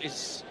throughout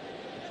his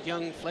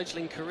young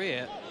fledgling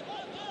career.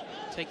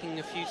 Taking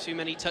a few too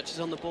many touches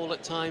on the ball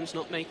at times,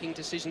 not making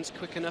decisions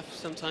quick enough,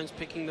 sometimes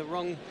picking the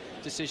wrong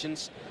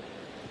decisions.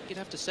 You'd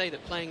have to say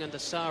that playing under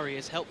Sarri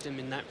has helped him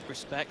in that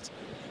respect,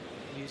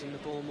 using the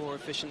ball more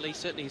efficiently.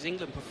 Certainly his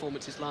England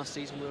performances last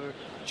season were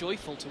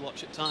joyful to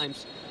watch at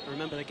times. I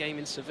remember the game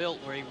in Seville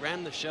where he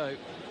ran the show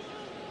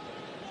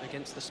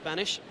against the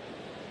Spanish.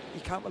 He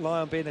can't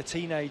rely on being a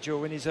teenager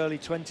or in his early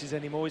 20s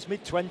anymore. He's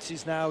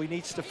mid-20s now. He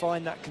needs to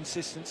find that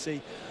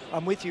consistency.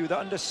 I'm with you that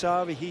under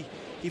Sarri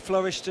he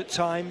flourished at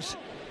times.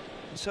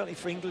 And certainly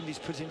for England he's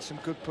put in some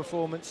good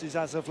performances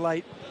as of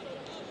late.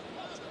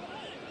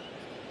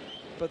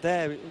 But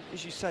there,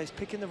 as you say, he's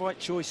picking the right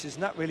choices,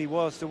 and that really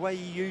was. The way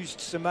he used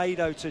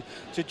Semedo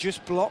to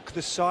just block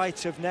the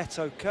sight of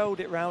Neto, curled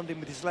it round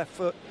him with his left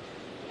foot.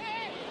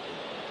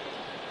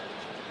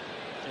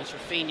 There's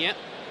Rafinha.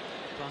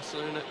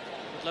 Barcelona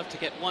would love to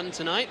get one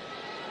tonight.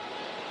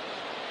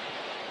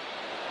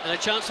 And a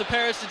chance for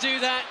Perez to do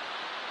that.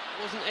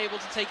 Wasn't able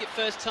to take it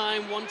first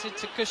time, wanted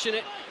to cushion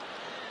it.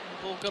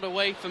 The ball got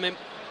away from him.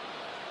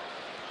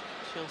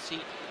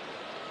 Chelsea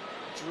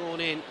drawn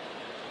in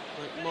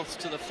like moths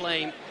to the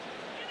flame.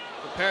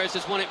 But Perez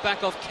has won it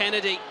back off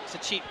Kennedy. It's a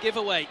cheap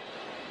giveaway.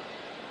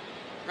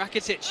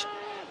 Rakitic.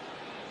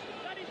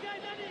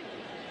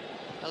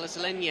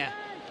 Alazalenia.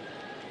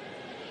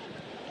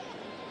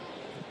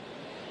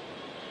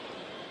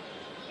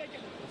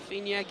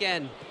 Rafinha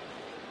again.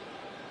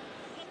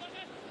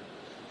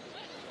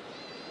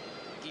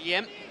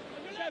 Guillem.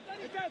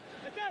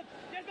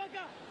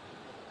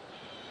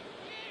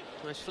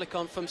 Nice flick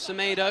on from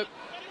Semedo.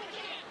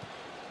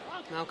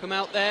 Malcolm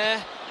out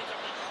there.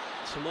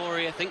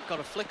 Tomori, I think, got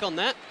a flick on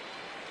that.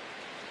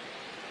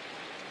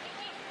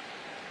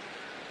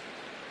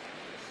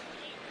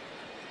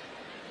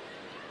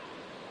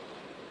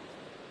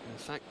 In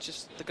fact,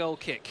 just the goal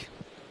kick.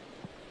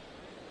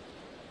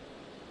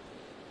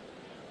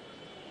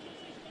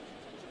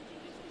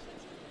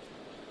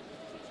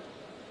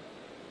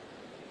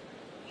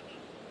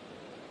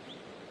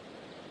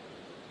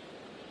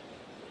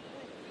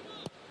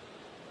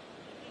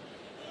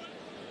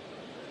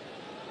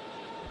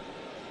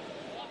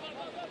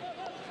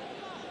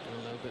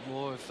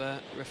 More of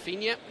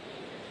Rafinha,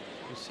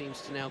 who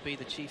seems to now be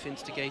the chief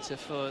instigator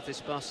for this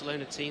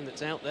Barcelona team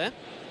that's out there.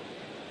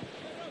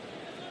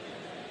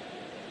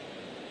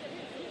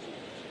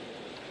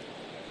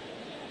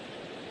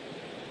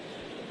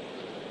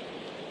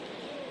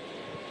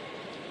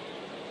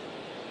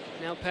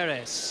 Now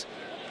Perez.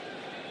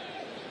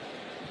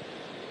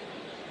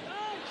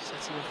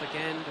 Setting off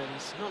again, but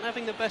he's not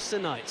having the best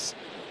of nights.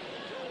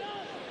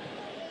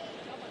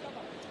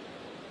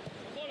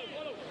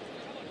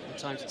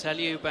 Time to tell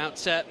you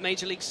about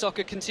Major League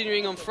Soccer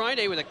continuing on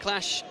Friday with a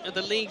clash of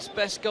the league's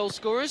best goal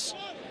scorers.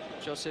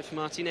 Joseph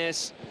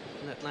Martinez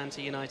and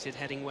Atlanta United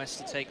heading west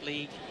to take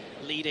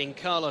leading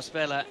Carlos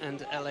Vela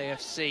and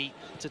LAFC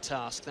to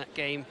task. That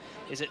game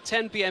is at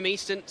 10 p.m.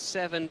 Eastern,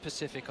 7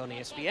 Pacific on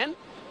ESPN,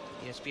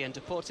 ESPN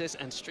Deportes,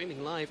 and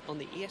streaming live on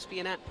the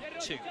ESPN app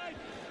too.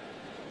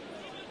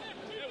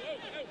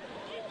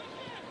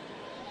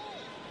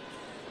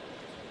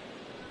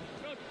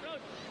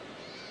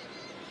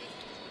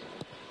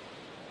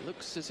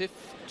 Looks as if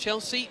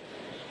Chelsea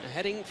are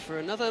heading for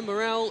another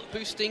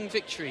morale-boosting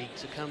victory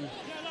to come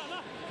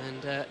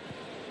and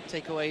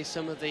take away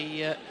some of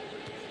the, I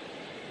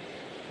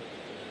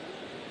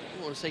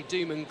don't want to say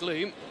doom and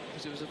gloom,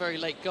 because it was a very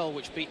late goal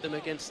which beat them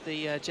against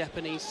the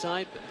Japanese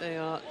side, but they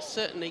are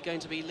certainly going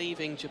to be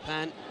leaving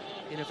Japan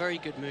in a very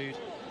good mood,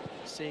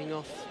 seeing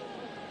off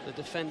the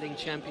defending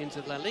champions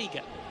of La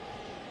Liga,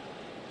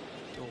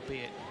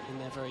 albeit in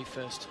their very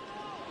first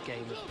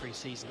game of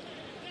pre-season.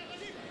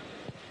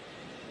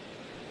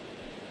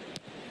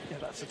 Yeah,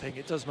 that's the thing,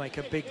 it does make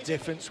a big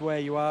difference where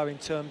you are in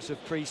terms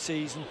of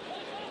pre-season.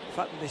 The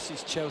fact that this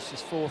is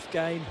Chelsea's 4th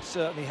game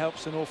certainly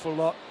helps an awful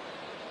lot.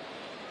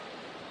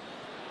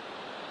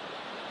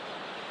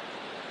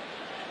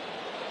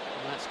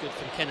 Well, that's good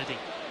from Kennedy.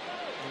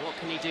 And what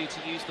can he do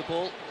to use the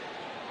ball?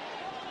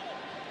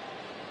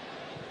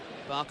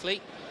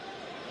 Barkley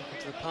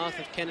into the path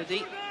of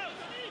Kennedy.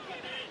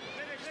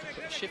 Just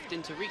put a shift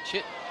in to reach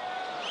it.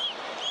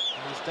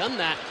 And he's done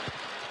that.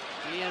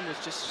 Guillem was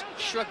just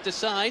shrugged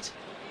aside.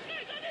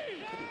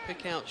 Couldn't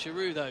pick out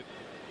Giroud though.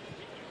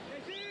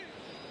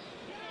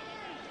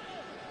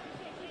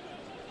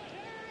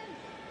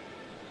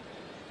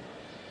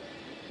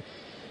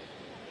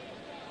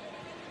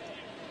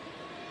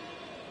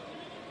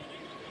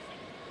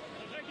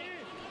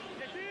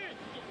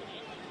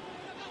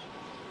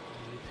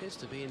 He appears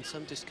to be in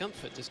some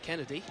discomfort, does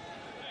Kennedy.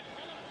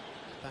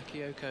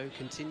 Bakayoko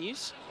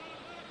continues.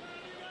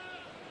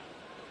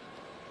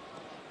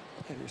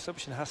 Yeah, the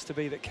assumption has to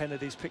be that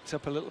Kennedy's picked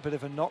up a little bit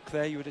of a knock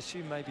there. You would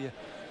assume maybe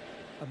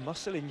a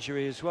muscle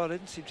injury as well. There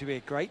didn't seem to be a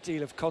great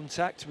deal of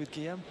contact with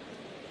Guillem.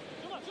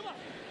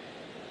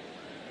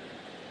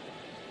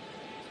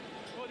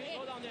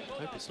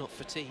 I hope it's not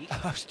fatigue.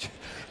 I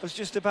was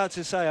just about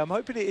to say, I'm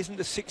hoping it isn't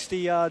the 60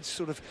 yards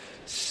sort of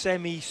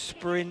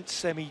semi-sprint,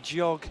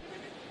 semi-jog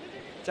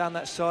down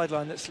that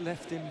sideline that's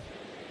left him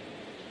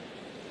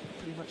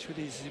pretty much with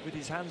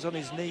his hands on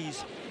his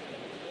knees.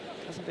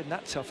 Hasn't been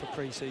that tough a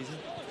pre-season.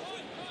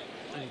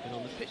 Only been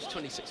on the pitch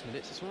 26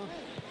 minutes as well.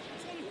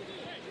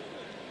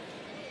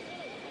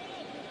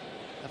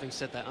 Having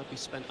said that, I'd be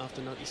spent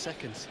after 90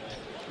 seconds.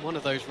 One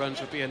of those runs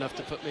would be enough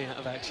to put me out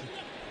of action.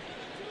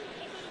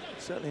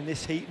 Certainly in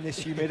this heat and this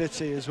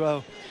humidity as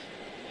well.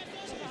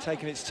 It's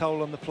taking its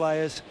toll on the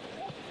players.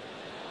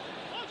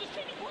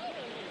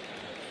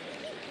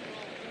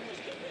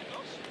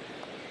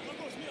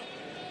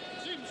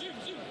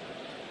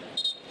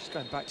 Just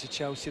going back to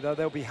Chelsea though,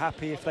 they'll be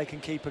happy if they can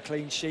keep a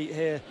clean sheet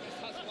here.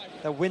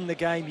 They'll win the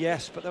game,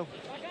 yes, but they'll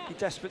be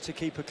desperate to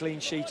keep a clean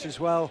sheet as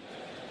well.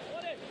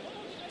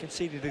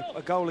 Conceded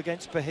a goal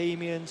against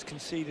Bohemians,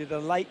 conceded a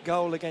late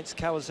goal against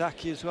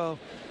Kawasaki as well.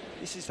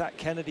 This is that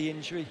Kennedy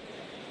injury.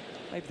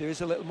 Maybe there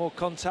is a little more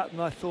contact than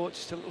I thought,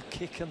 just a little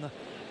kick on the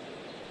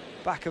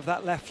back of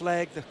that left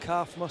leg, the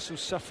calf muscle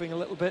suffering a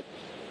little bit.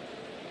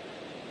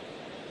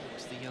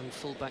 It's the young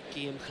fullback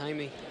Guillem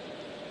Jaime.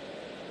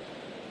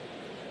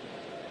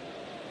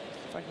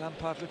 Frank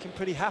Lampard looking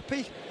pretty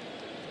happy,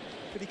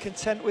 pretty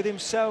content with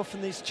himself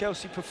and this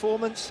Chelsea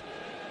performance.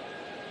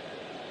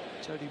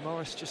 Jody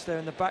Morris just there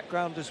in the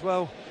background as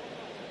well.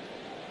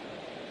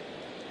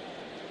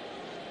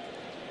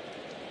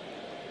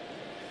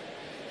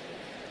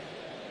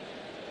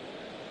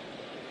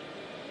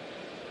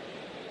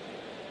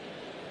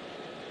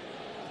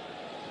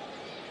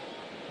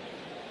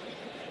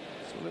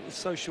 A little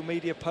social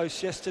media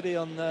post yesterday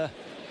on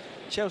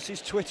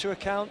Chelsea's Twitter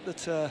account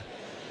that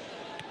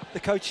the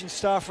coaching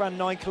staff ran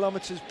 9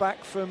 kilometres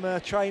back from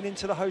training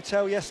to the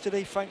hotel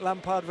yesterday. Frank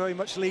Lampard very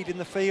much leading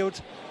the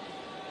field.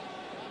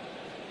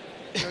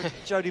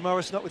 Jody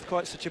Morris not with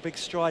quite such a big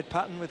stride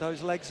pattern with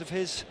those legs of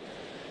his.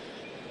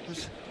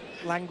 Was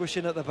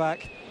languishing at the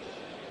back.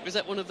 Is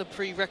that one of the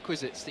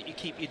prerequisites that you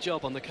keep your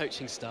job on the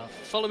coaching staff?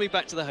 Follow me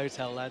back to the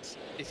hotel, lads.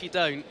 If you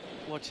don't,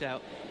 watch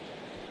out.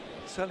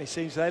 Certainly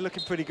seems they're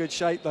looking pretty good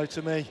shape though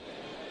to me.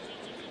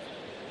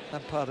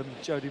 Lampard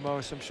and Jody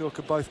Morris I'm sure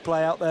could both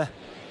play out there.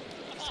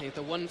 See,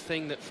 the one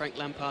thing that Frank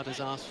Lampard has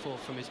asked for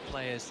from his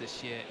players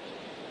this year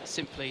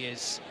simply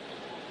is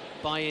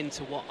buy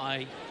into what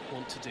I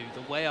want to do,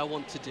 the way I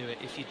want to do it.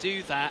 If you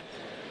do that,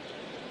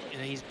 you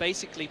know, he's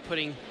basically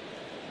putting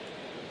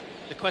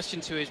the question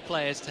to his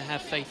players to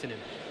have faith in him.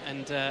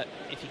 And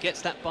if he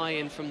gets that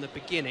buy-in from the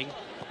beginning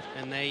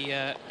and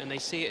they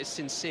see it as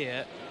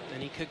sincere, then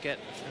he could get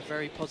a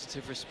very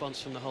positive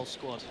response from the whole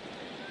squad.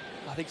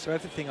 I think so.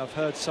 Everything I've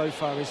heard so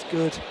far is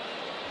good.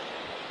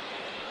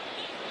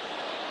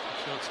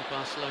 Chance of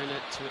Barcelona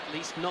to at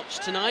least notch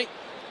tonight.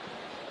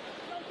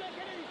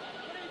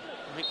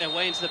 Make their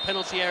way into the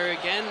penalty area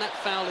again. That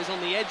foul is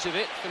on the edge of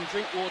it from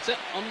Drinkwater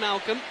on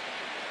Malcolm.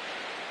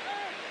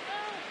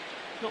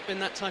 Not been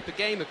that type of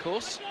game, of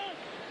course.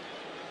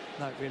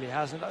 No, it really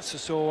hasn't. That's a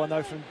sore one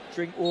though from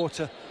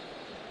Drinkwater.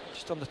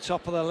 Just on the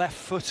top of the left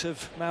foot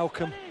of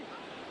Malcolm.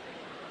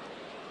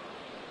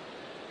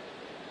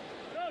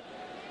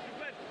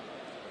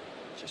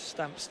 Just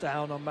stamps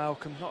down on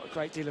Malcolm. Not a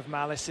great deal of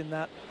malice in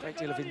that, great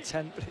deal of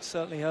intent, but it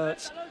certainly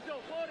hurts.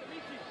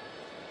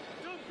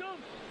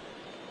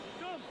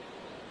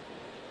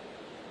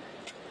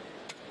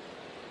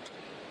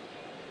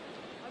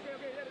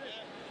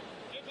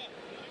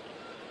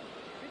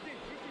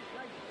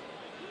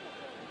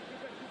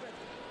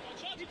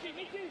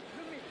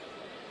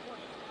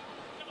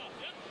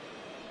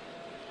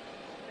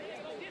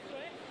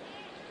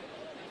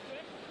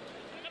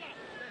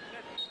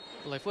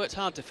 Well, they've worked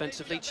hard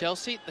defensively,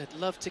 Chelsea. They'd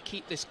love to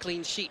keep this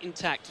clean sheet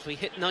intact as we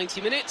hit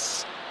 90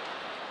 minutes.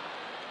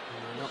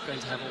 And they're not going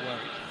to have a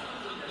worry.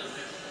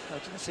 I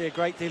didn't see a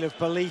great deal of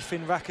belief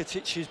in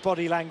Rakitic's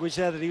body language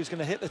there that he was going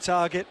to hit the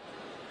target.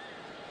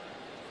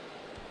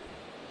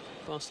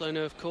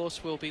 Barcelona, of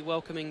course, will be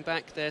welcoming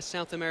back their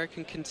South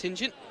American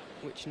contingent,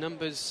 which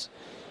numbers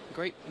a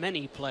great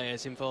many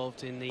players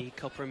involved in the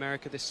Copa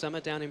America this summer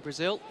down in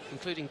Brazil,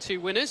 including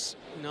 2 winners,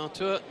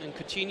 Artur and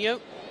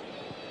Coutinho.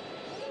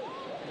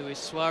 Luis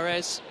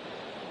Suarez,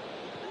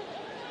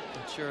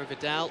 Arturo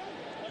Vidal,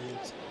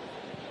 and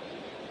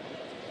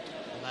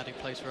the lad who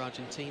plays for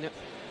Argentina.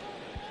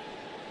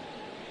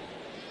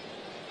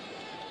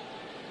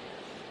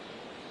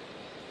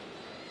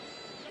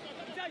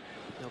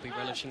 They'll be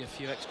relishing a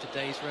few extra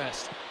days'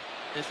 rest.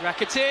 There's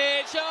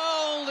Rakitic.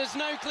 Oh, there's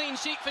no clean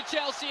sheet for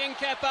Chelsea and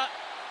Kepa,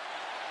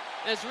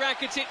 as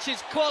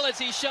Rakitic's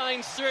quality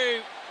shines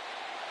through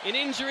in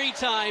injury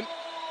time.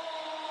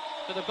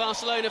 For the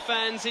Barcelona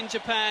fans in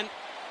Japan,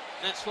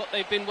 that's what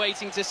they've been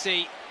waiting to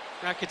see.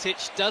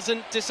 Rakitic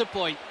doesn't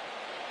disappoint.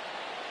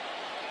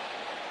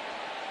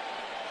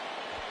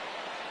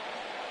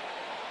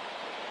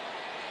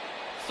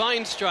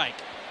 Fine strike.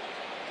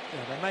 Yeah,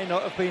 there may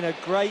not have been a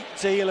great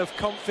deal of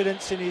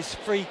confidence in his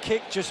free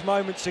kick just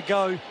moments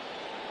ago,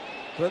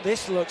 but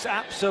this looks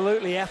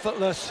absolutely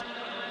effortless.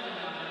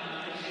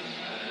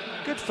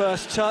 Good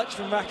first touch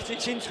from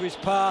Rakitic into his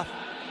path,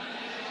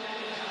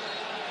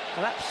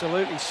 and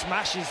absolutely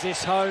smashes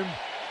this home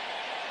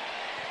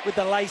with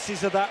the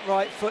laces of that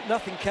right foot.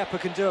 Nothing Kepa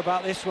can do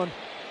about this one.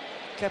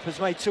 Kepa's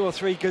made 2 or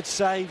 3 good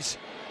saves.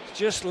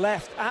 Just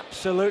left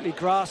absolutely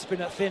grasping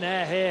at thin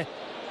air here.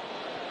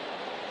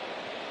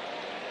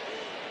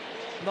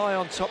 Nigh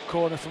on top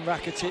corner from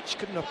Rakitic,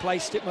 couldn't have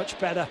placed it much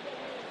better.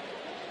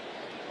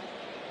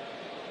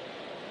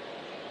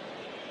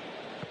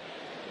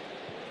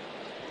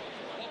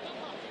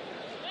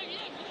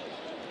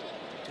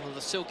 Well,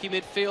 the silky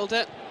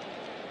midfielder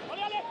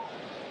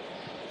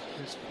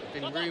has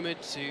been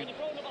rumoured to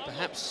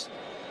perhaps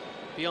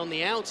be on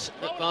the out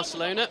at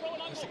Barcelona.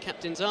 There's the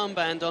captain's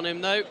armband on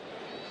him, though.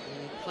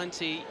 And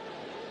plenty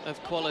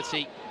of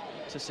quality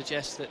to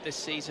suggest that this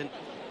season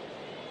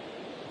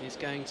is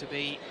going to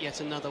be yet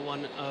another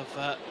one of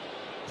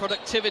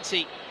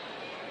productivity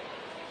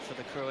for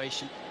the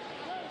Croatian.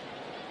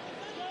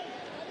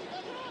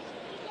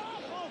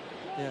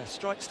 Yeah,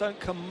 strikes don't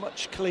come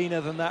much cleaner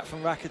than that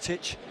from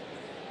Rakitic.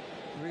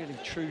 Really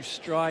true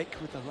strike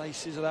with the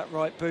laces of that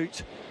right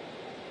boot.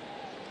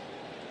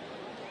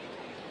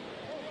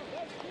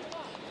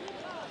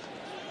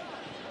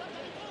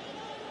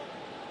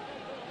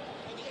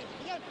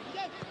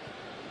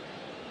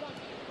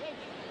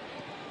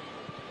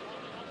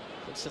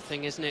 That's the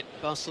thing, isn't it?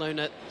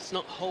 Barcelona, it's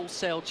not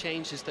wholesale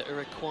changes that are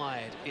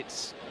required.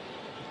 It's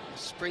a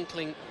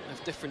sprinkling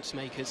of difference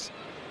makers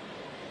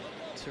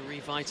to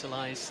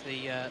revitalise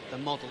the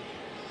model.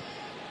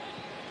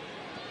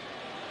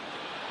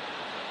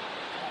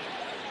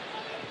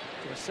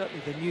 Well,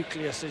 certainly the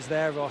nucleus is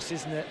there, Ross,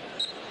 isn't it?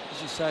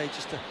 As you say,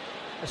 just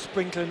a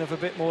sprinkling of a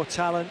bit more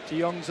talent. De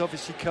Jong's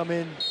obviously come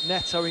in,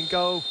 Neto in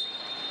goal.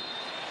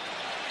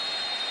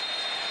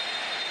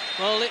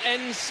 Well, it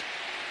ends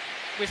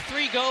with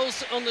 3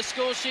 goals on the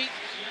score sheet,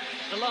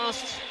 the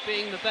last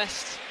being the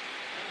best,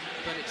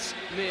 but it's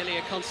merely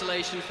a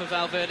consolation for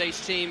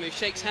Valverde's team, who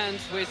shakes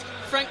hands with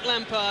Frank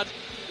Lampard,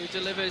 who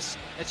delivers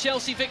a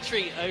Chelsea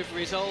victory over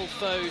his old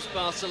foes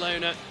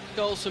Barcelona.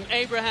 Goals from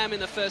Abraham in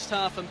the first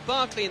half and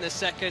Barkley in the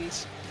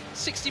second.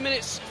 60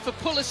 minutes for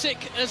Pulisic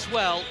as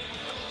well.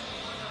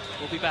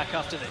 We'll be back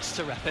after this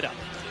to wrap it up.